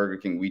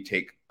King, we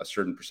take a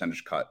certain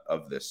percentage cut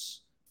of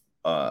this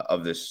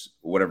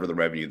whatever the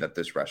revenue that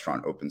this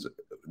restaurant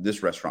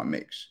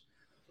makes.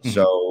 Mm-hmm.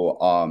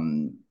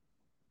 So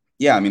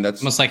yeah, I mean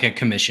that's almost like a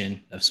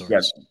commission of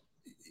sorts.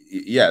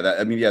 Yeah,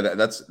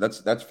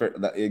 that's fair.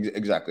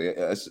 Exactly,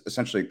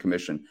 essentially a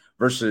commission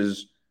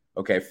versus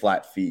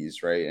flat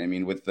fees, right? I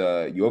mean, with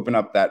you open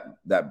up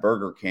that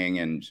Burger King,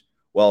 and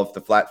well, if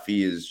the flat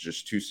fee is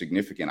just too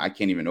significant, I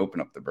can't even open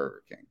up the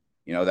Burger King.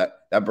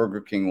 That Burger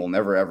King will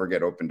never ever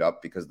get opened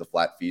up because the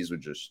flat fees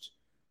would just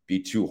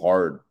be too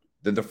hard.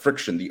 The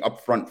friction, the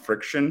upfront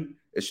friction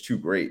is too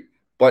great.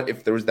 But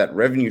if there was that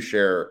revenue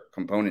share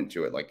component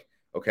to it, like,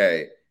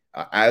 okay,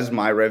 as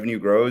my revenue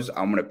grows,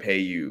 I'm going to pay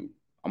you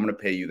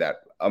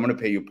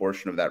a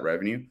portion of that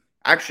revenue.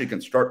 I actually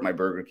can start my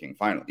Burger King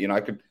finally.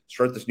 I could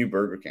start this new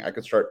Burger King. I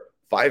could start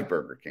 5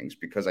 Burger Kings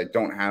because I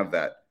don't have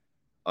that.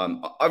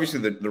 Obviously,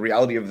 the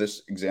reality of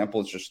this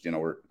example is just,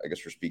 we're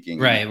speaking.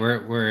 Right.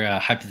 We're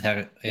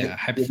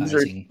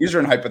hypothesizing. These are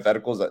in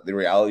hypotheticals. That the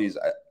reality is,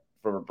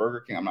 for Burger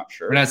King, I'm not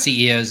sure. We're not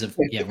CEOs of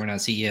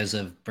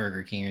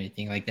Burger King or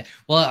anything like that.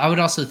 Well, I would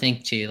also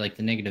think too, like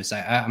the negative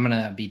side. I'm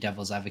gonna be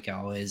devil's advocate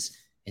always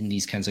in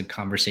these kinds of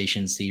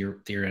conversations,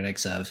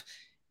 theoretics of,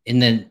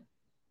 and then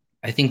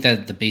I think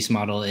that the base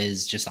model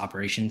is just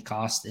operation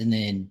cost, and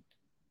then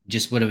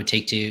just what it would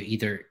take to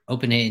either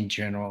open it in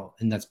general,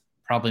 and that's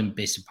probably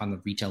based upon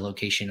the retail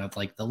location of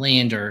like the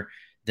land or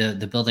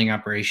the building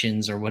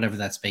operations or whatever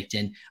that's baked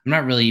in. I'm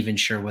not really even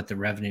sure what the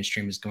revenue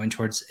stream is going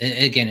towards.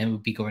 Again, it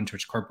would be going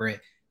towards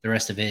corporate. The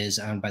rest of it is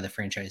owned by the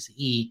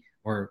franchisee,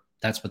 or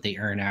that's what they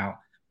earn out.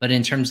 But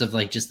in terms of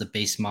like just the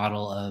base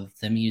model of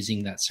them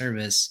using that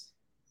service,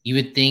 you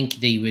would think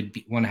they would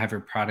want to have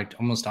your product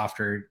almost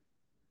offered.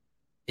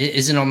 It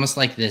isn't almost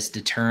like this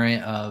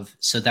deterrent of,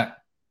 so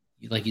that,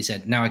 like you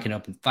said, now I can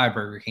open 5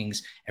 Burger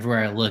Kings.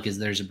 Everywhere I look is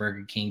there's a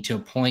Burger King. To a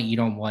point, you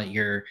don't want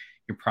your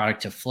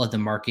product to flood the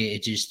market.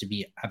 It just to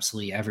be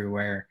absolutely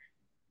everywhere.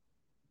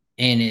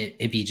 And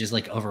it'd be just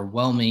like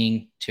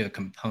overwhelming to a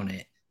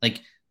component,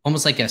 like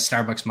almost like a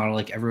Starbucks model,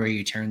 like everywhere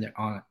you turn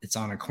it's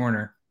on a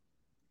corner.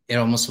 it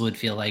almost would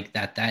feel like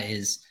that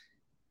is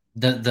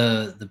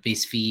the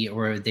base fee,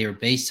 or they were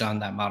based on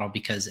that model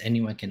because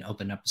anyone can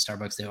open up a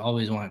Starbucks. They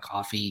always want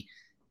coffee.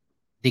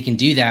 They can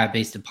do that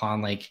based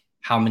upon like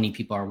how many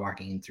people are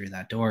walking in through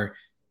that door.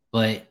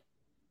 But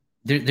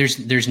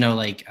there's no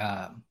like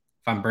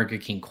if I'm Burger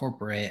King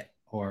corporate,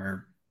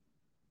 or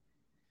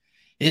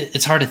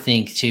it's hard to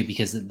think too,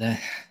 because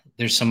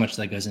there's so much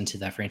that goes into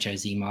that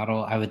franchisee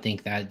model. I would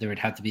think that there would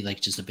have to be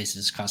like just a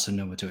business cost to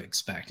know what to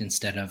expect,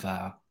 instead of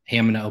hey,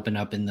 I'm going to open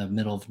up in the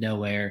middle of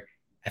nowhere.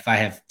 If I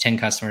have 10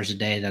 customers a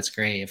day, that's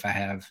great. If I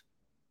have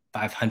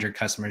 500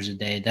 customers a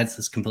day,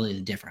 that's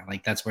completely different.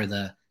 Like that's where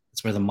the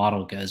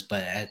model goes.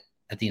 But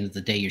at the end of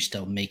the day, you're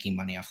still making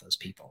money off those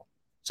people.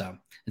 So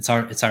it's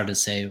hard to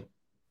say,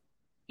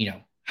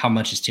 how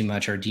much is too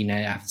much, or do you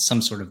have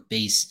some sort of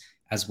base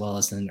as well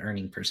as an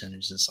earning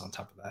percentages on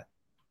top of that?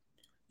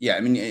 Yeah,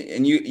 I mean,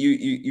 and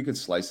you could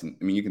slice and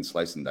you can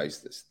slice and dice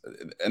this,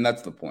 and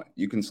that's the point.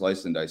 You can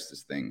slice and dice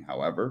this thing,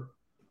 however,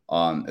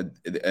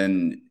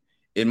 and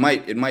it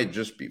might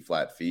just be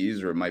flat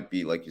fees, or it might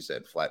be, like you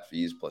said, flat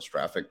fees plus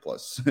traffic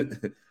plus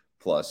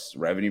plus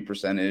revenue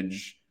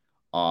percentage.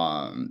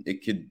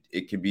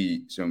 It could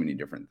be so many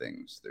different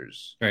things.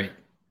 There's right.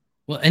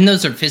 Well, and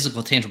those are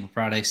physical, tangible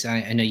products.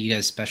 I know you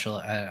guys special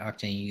at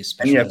Octane, you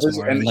specialize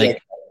more. And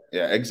like,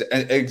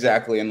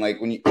 exactly. And like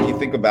when you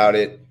think about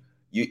it,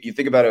 you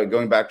think about it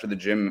going back to the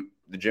gym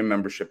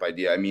membership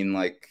idea. I mean,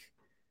 like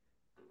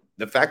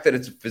the fact that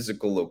it's a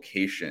physical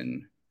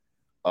location,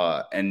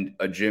 and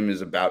a gym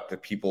is about the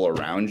people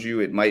around you,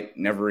 it might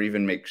never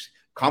even make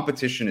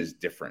competition is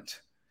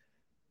different.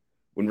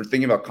 When we're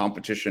thinking about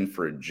competition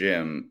for a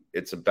gym,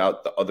 it's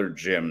about the other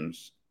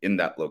gyms in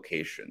that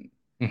location,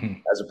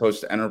 as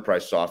opposed to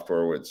enterprise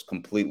software where it's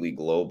completely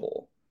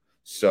global.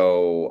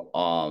 So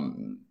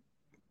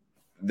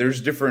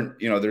there's different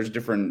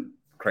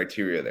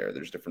criteria there.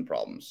 There's different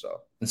problems.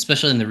 So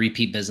especially in the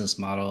repeat business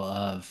model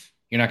of,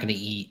 you're not going to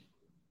eat,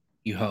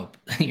 you hope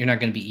you're not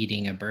going to be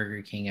eating a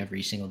Burger King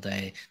every single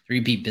day. The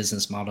repeat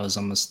business model is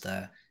almost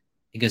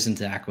it goes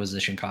into the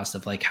acquisition cost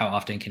of like, how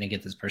often can I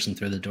get this person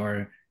through the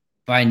door,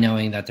 by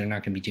knowing that they're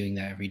not going to be doing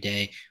that every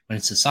day. When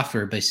it's a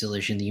software-based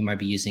solution that you might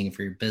be using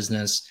for your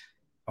business,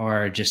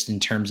 or just in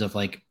terms of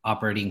like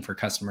operating for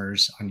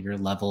customers on your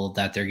level,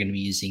 that they're going to be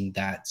using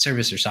that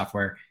service or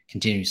software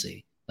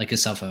continuously, like a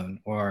cell phone,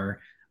 or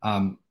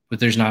but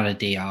there's not a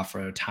day off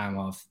or a time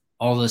off.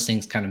 All those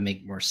things kind of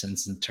make more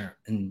sense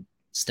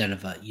instead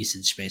of a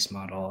usage-based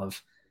model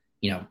of,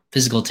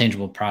 physical,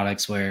 tangible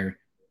products where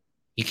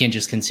you can't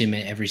just consume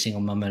it every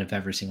single moment of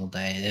every single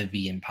day. It'd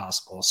be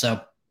impossible.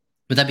 So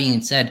with that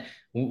being said,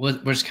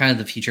 what's kind of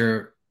the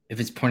future? If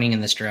it's pointing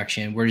in this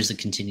direction, where does it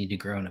continue to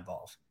grow and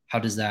evolve? How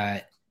does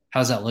that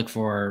look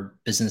for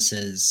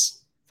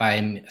businesses? If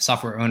I'm a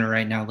software owner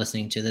right now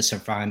listening to this, or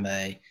if I'm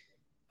a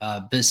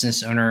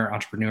business owner,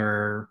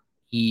 entrepreneur,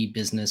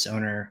 e-business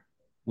owner,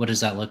 what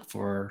does that look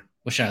for?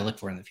 What should I look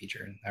for in the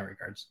future in that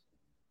regards?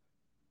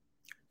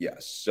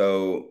 Yes.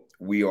 So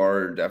we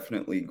are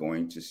definitely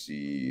going to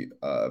see,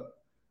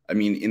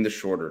 in the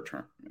shorter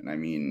term, and I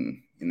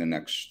mean, in the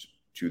next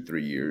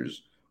 2-3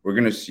 years, we're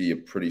going to see a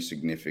pretty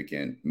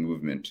significant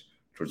movement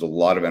towards a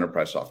lot of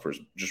enterprise softwares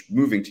just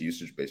moving to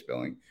usage-based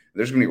billing.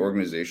 There's going to be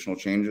organizational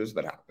changes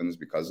that happens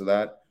because of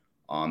that.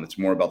 It's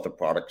more about the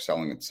product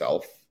selling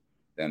itself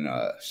than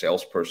a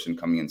salesperson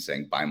coming in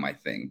saying, buy my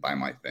thing, buy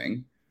my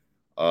thing.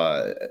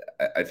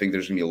 I think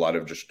there's going to be a lot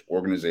of just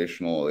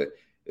organizational,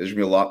 there's going to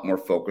be a lot more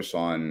focus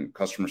on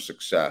customer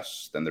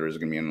success than there is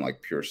going to be in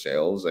like pure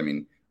sales. I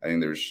think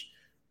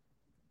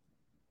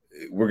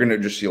we're going to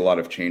just see a lot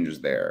of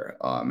changes there.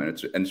 And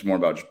it's more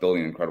about just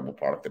building an incredible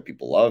product that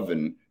people love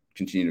and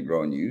continue to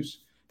grow and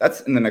use.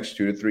 That's in the next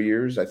 2 to 3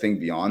 years. I think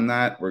beyond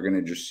that, we're going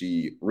to just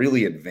see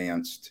really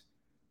advanced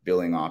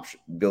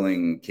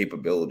billing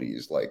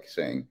capabilities, like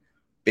saying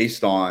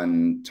based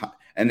on time.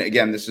 And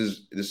again, this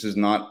is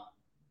not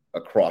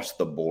across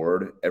the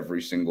board.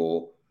 Every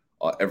single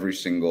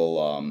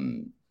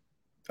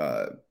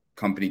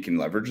company can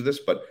leverage this,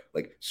 but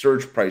like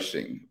surge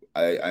pricing,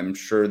 I'm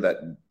sure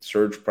that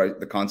surge price,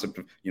 the concept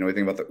of, I think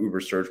about the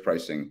Uber surge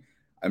pricing,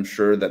 I'm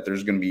sure that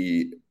there's going to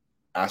be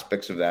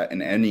aspects of that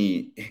in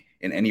any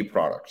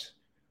product,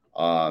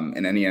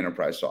 in any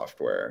enterprise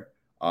software,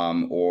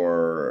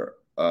 or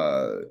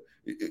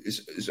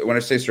so when I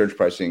say surge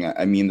pricing,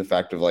 I mean the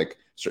fact of like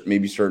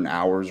maybe certain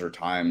hours or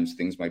times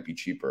things might be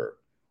cheaper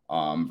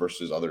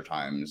versus other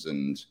times,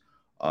 and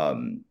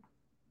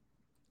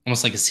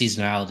almost like a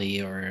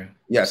seasonality or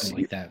something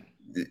like that.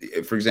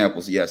 For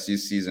example, yes,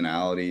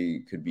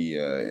 seasonality could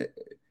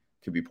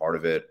be part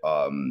of it.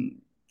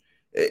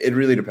 It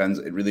really depends.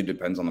 It really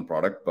depends on the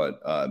product,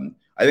 but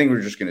I think we're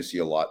just going to see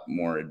a lot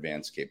more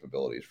advanced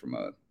capabilities from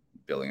a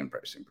billing and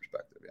pricing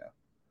perspective. Yeah.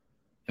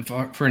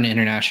 For an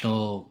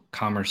international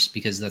commerce,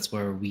 because that's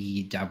where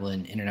we dabble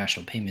in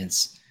international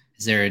payments,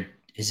 is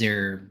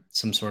there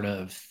some sort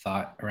of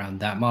thought around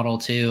that model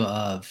too?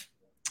 Of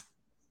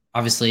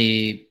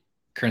obviously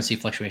currency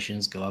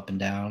fluctuations go up and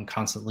down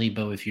constantly,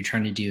 but if you're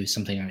trying to do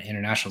something on an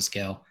international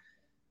scale,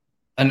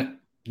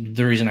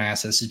 the reason I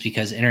ask this is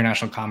because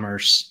international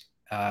commerce,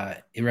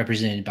 it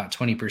represented about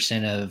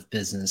 20% of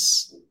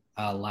business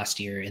last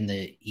year in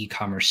the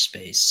e-commerce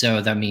space.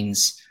 So that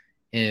means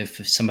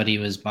if somebody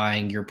was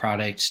buying your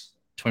product,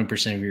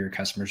 20% of your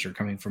customers are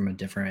coming from a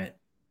different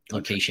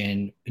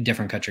location,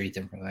 different country,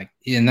 different, like,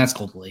 and that's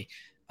globally.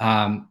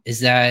 Is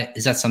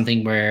that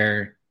something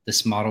where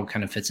this model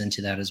kind of fits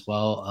into that as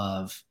well,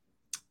 of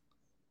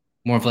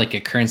more of like a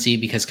currency,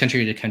 because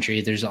country to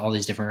country, there's all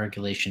these different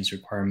regulations,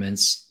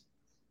 requirements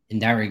in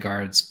that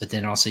regards, but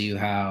then also you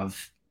have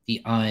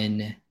the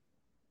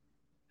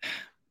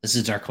this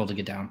is a dark hole to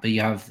get down, but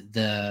you have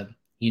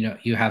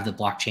you have the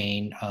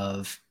blockchain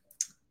of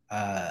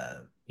uh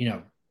you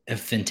know a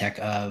fintech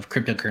of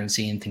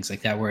cryptocurrency and things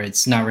like that, where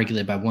it's not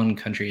regulated by one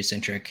country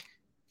centric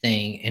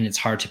thing, and it's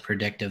hard to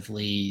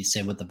predictively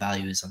say what the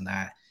value is on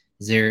that.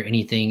 Is there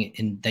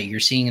anything that you're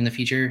seeing in the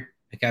future,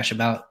 Akash,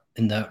 about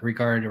in the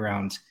regard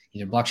around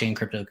either blockchain,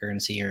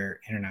 cryptocurrency, or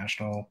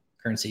international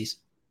currencies?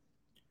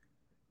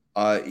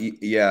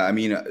 Yeah, I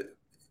mean,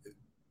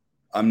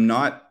 I'm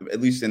not, at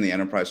least in the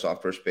enterprise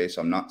software space,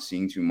 I'm not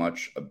seeing too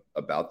much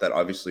about that.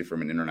 Obviously,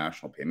 from an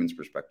international payments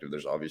perspective,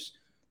 there's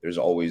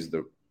always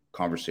the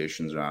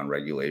conversations around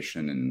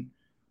regulation and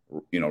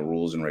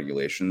rules and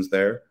regulations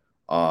there.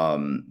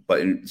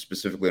 But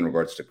specifically in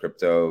regards to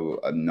crypto,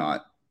 I'm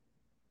not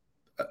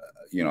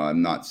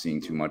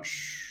seeing too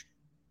much.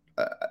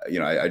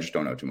 I just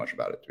don't know too much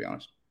about it, to be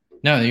honest.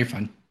 No, you're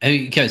fine.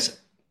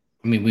 Because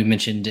we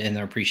mentioned in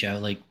our pre-show,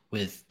 like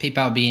with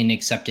PayPal being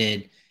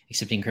accepting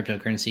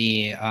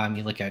cryptocurrency.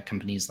 You look at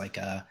companies like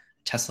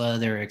Tesla;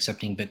 they're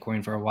accepting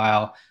Bitcoin for a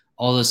while.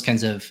 All those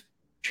kinds of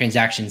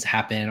transactions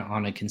happen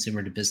on a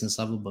consumer to business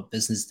level, but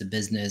business to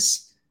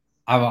business,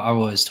 I've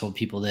always told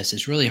people this: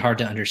 it's really hard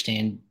to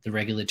understand the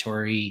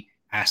regulatory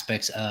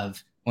aspects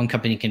of one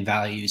company can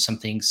value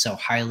something so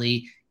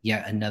highly,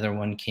 yet another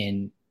one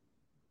can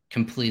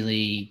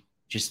completely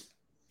just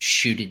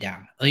shoot it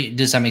down. Like,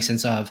 does that make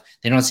sense? Of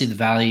they don't see the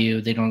value,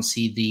 they don't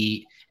see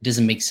it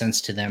doesn't make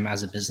sense to them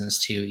as a business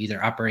to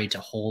either operate,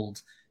 to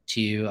hold,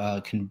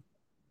 to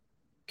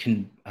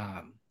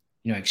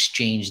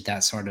exchange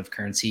that sort of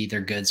currency,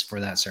 their goods for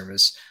that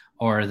service,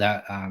 or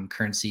that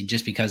currency,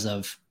 just because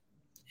of,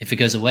 if it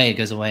goes away, it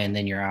goes away, and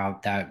then you're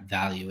out that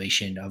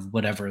valuation of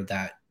whatever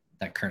that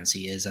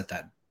currency is at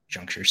that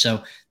juncture.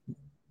 So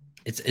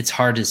it's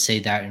hard to say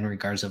that in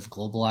regards of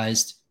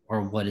globalized,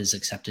 or what is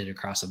accepted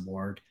across the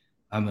board,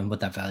 and what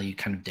that value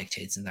kind of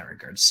dictates in that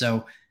regard.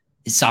 So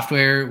is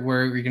software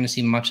where you're going to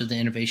see much of the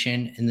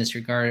innovation in this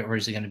regard, or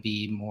is it going to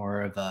be more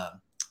of a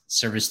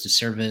service to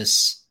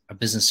service, a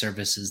business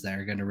services that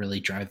are going to really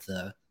drive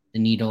the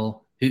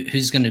needle?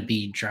 Who's going to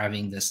be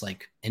driving this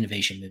like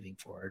innovation moving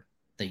forward,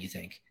 that you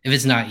think? If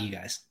it's not you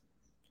guys,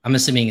 I'm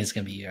assuming it's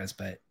going to be you guys,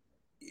 but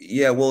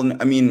yeah, well,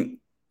 I mean,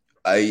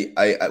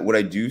 I what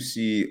I do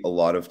see a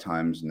lot of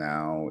times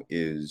now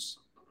is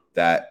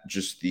that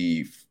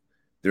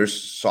there's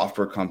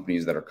software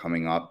companies that are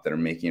coming up that are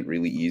making it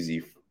really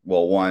easy.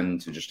 Well, one,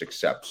 to just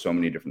accept so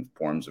many different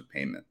forms of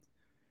payment,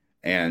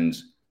 and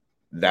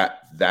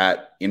that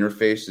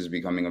interface is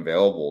becoming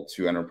available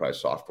to enterprise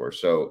software.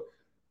 So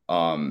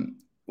what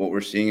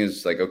we're seeing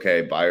is like,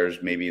 okay, buyers,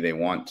 maybe they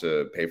want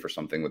to pay for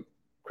something with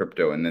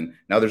crypto, and then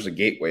now there's a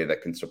gateway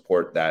that can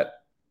support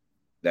that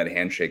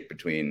handshake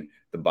between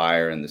the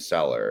buyer and the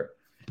seller.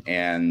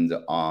 And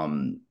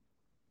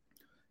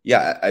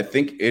yeah, I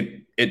think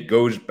it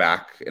goes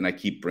back, and I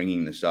keep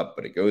bringing this up,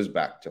 but it goes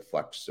back to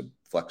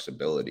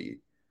flexibility.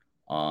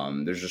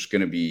 There's just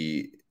going to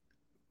be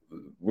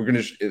we're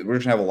going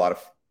to have a lot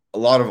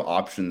of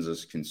options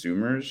as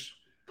consumers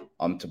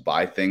to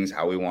buy things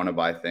how we want to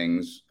buy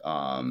things,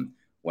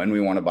 when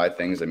we want to buy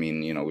things. I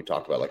mean, we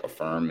talk about like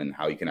Affirm and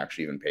how you can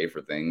actually even pay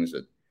for things.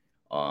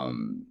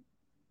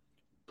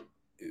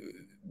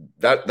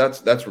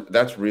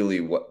 That's really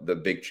what the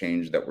big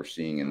change that we're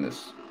seeing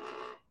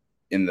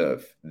in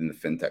the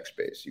fintech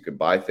space. You could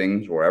buy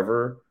things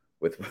wherever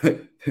with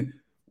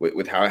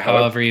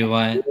however you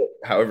want.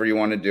 However you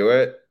want to do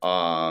it.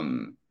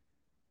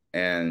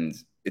 And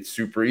it's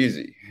super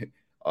easy.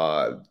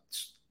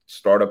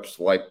 Startups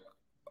like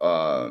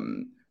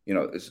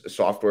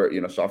software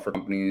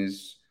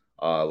companies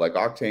like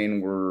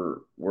Octane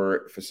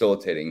were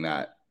facilitating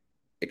that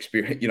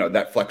experience,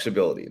 that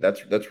flexibility.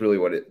 That's really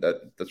what it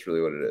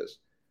is.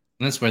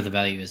 And that's where the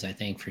value is, I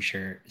think, for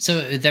sure.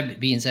 So that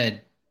being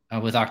said,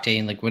 with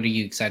Octane, like, what are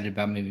you excited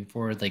about moving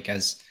forward? Like,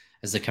 as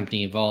the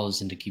company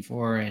evolves into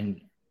Q4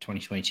 and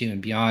 2022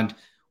 and beyond,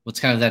 what's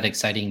kind of that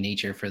exciting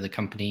nature for the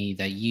company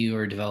that you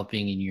are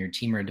developing and your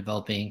team are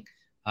developing,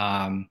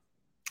 and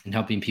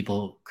helping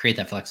people create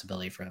that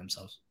flexibility for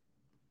themselves?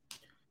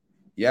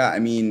 Yeah, I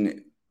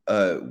mean,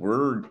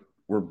 we're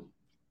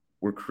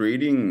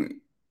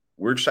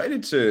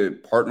excited to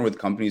partner with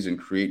companies and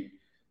create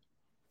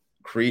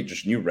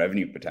just new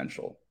revenue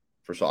potential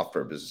for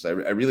software business. I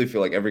really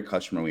feel like every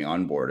customer we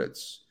onboard,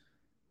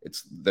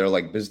 they're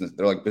like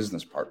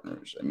business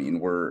partners. I mean,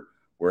 we're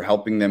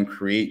helping them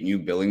create new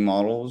billing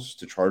models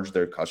to charge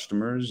their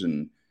customers,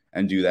 and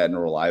and do that in a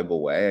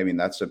reliable way. I mean,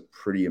 that's a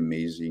pretty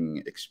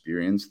amazing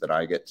experience that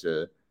I get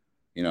to,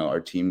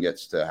 our team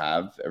gets to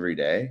have every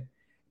day.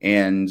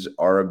 And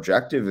our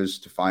objective is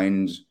to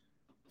find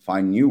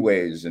new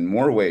ways and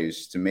more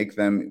ways to make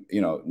them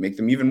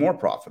even more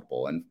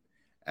profitable.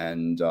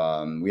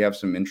 And we have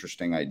some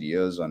interesting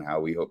ideas on how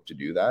we hope to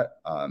do that.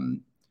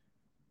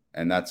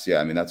 And that's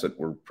what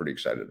we're pretty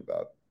excited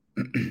about.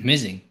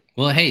 Amazing.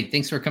 Well, hey,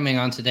 thanks for coming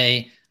on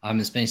today.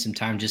 And spending some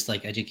time just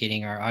like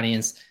educating our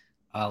audience.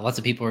 Lots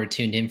of people are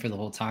tuned in for the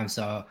whole time.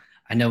 So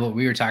I know what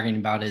we were talking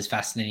about is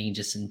fascinating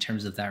just in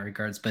terms of that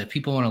regards. But if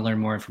people want to learn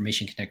more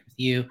information, connect with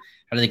you,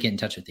 how do they get in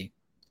touch with you?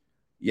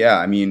 Yeah,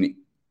 I mean,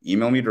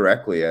 email me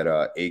directly at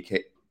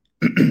Akash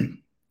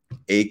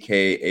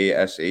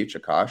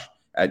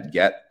at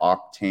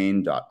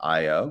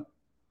getoctane.io.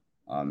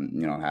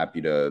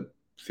 Happy to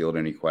field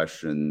any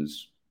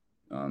questions,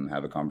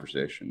 have a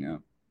conversation. Yeah.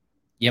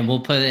 Yeah, we'll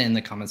put it in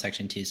the comment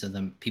section too, so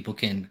then people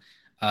can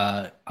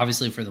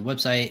obviously for the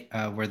website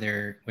where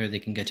they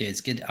can go to,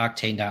 it's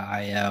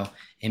getoctane.io,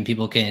 and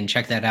people can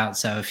check that out.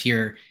 So if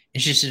you're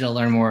interested to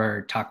learn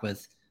more, talk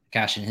with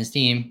Akash and his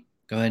team,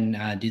 go ahead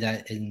and do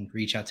that and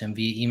reach out to him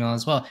via email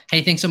as well.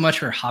 Hey, thanks so much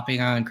for hopping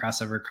on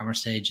Crossover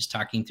Commerce today, just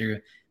talking through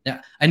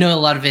that. I know a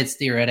lot of it's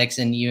theoretics,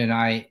 and you and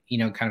I,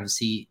 kind of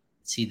see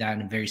that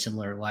in a very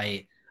similar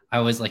light. I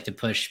always like to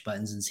push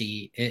buttons and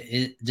see,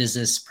 does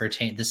this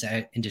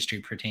industry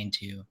pertain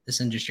to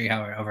this industry,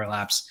 how it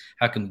overlaps,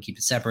 how can we keep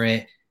it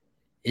separate?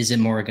 Is it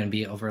more going to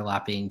be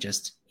overlapping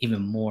just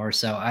even more?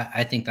 So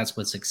I think that's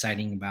what's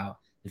exciting about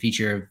the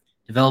future of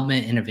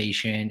development,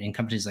 innovation, and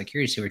companies like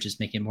yours who are just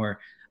making it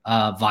more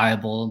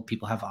viable.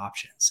 People have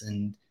options,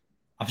 and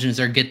options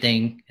are a good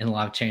thing in a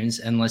lot of chains,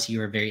 unless you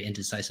are a very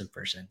indecisive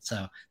person.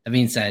 So that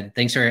being said,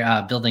 thanks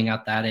for building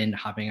out that and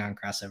hopping on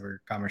Crossover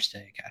Commerce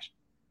today, Akash.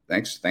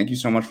 Thanks. Thank you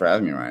so much for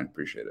having me, Ryan.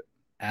 Appreciate it.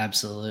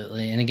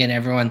 Absolutely. And again,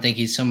 everyone, thank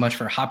you so much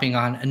for hopping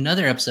on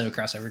another episode of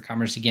Crossover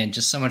Commerce. Again,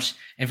 just so much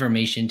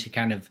information to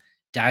kind of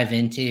dive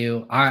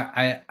into.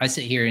 I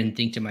sit here and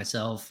think to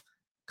myself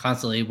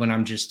constantly when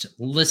I'm just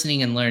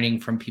listening and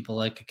learning from people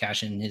like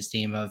Akash and his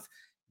team of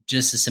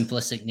just the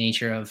simplistic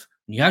nature of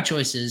when you have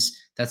choices,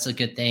 that's a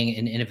good thing.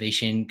 And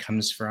innovation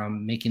comes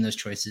from making those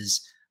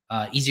choices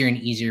easier and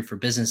easier for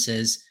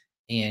businesses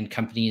and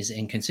companies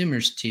and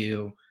consumers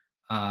to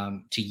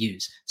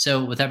use.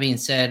 So with that being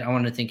said, I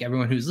want to thank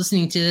everyone who's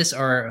listening to this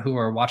or who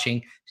are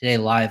watching today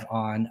live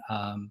on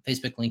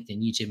Facebook, LinkedIn,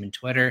 YouTube, and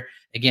Twitter.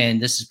 Again,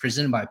 this is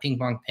presented by Ping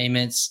Pong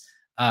Payments.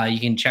 You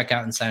can check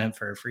out and sign up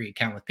for a free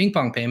account with Ping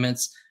Pong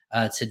Payments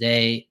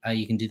today.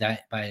 You can do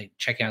that by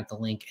checking out the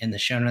link in the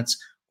show notes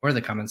or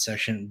the comment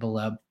section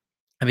below.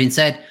 That being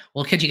said,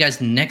 we'll catch you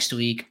guys next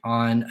week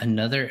on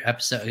another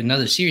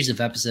series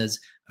of episodes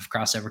of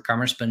Crossover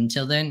Commerce. But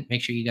until then,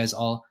 make sure you guys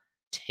all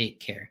take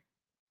care.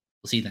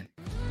 We'll see you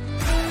then.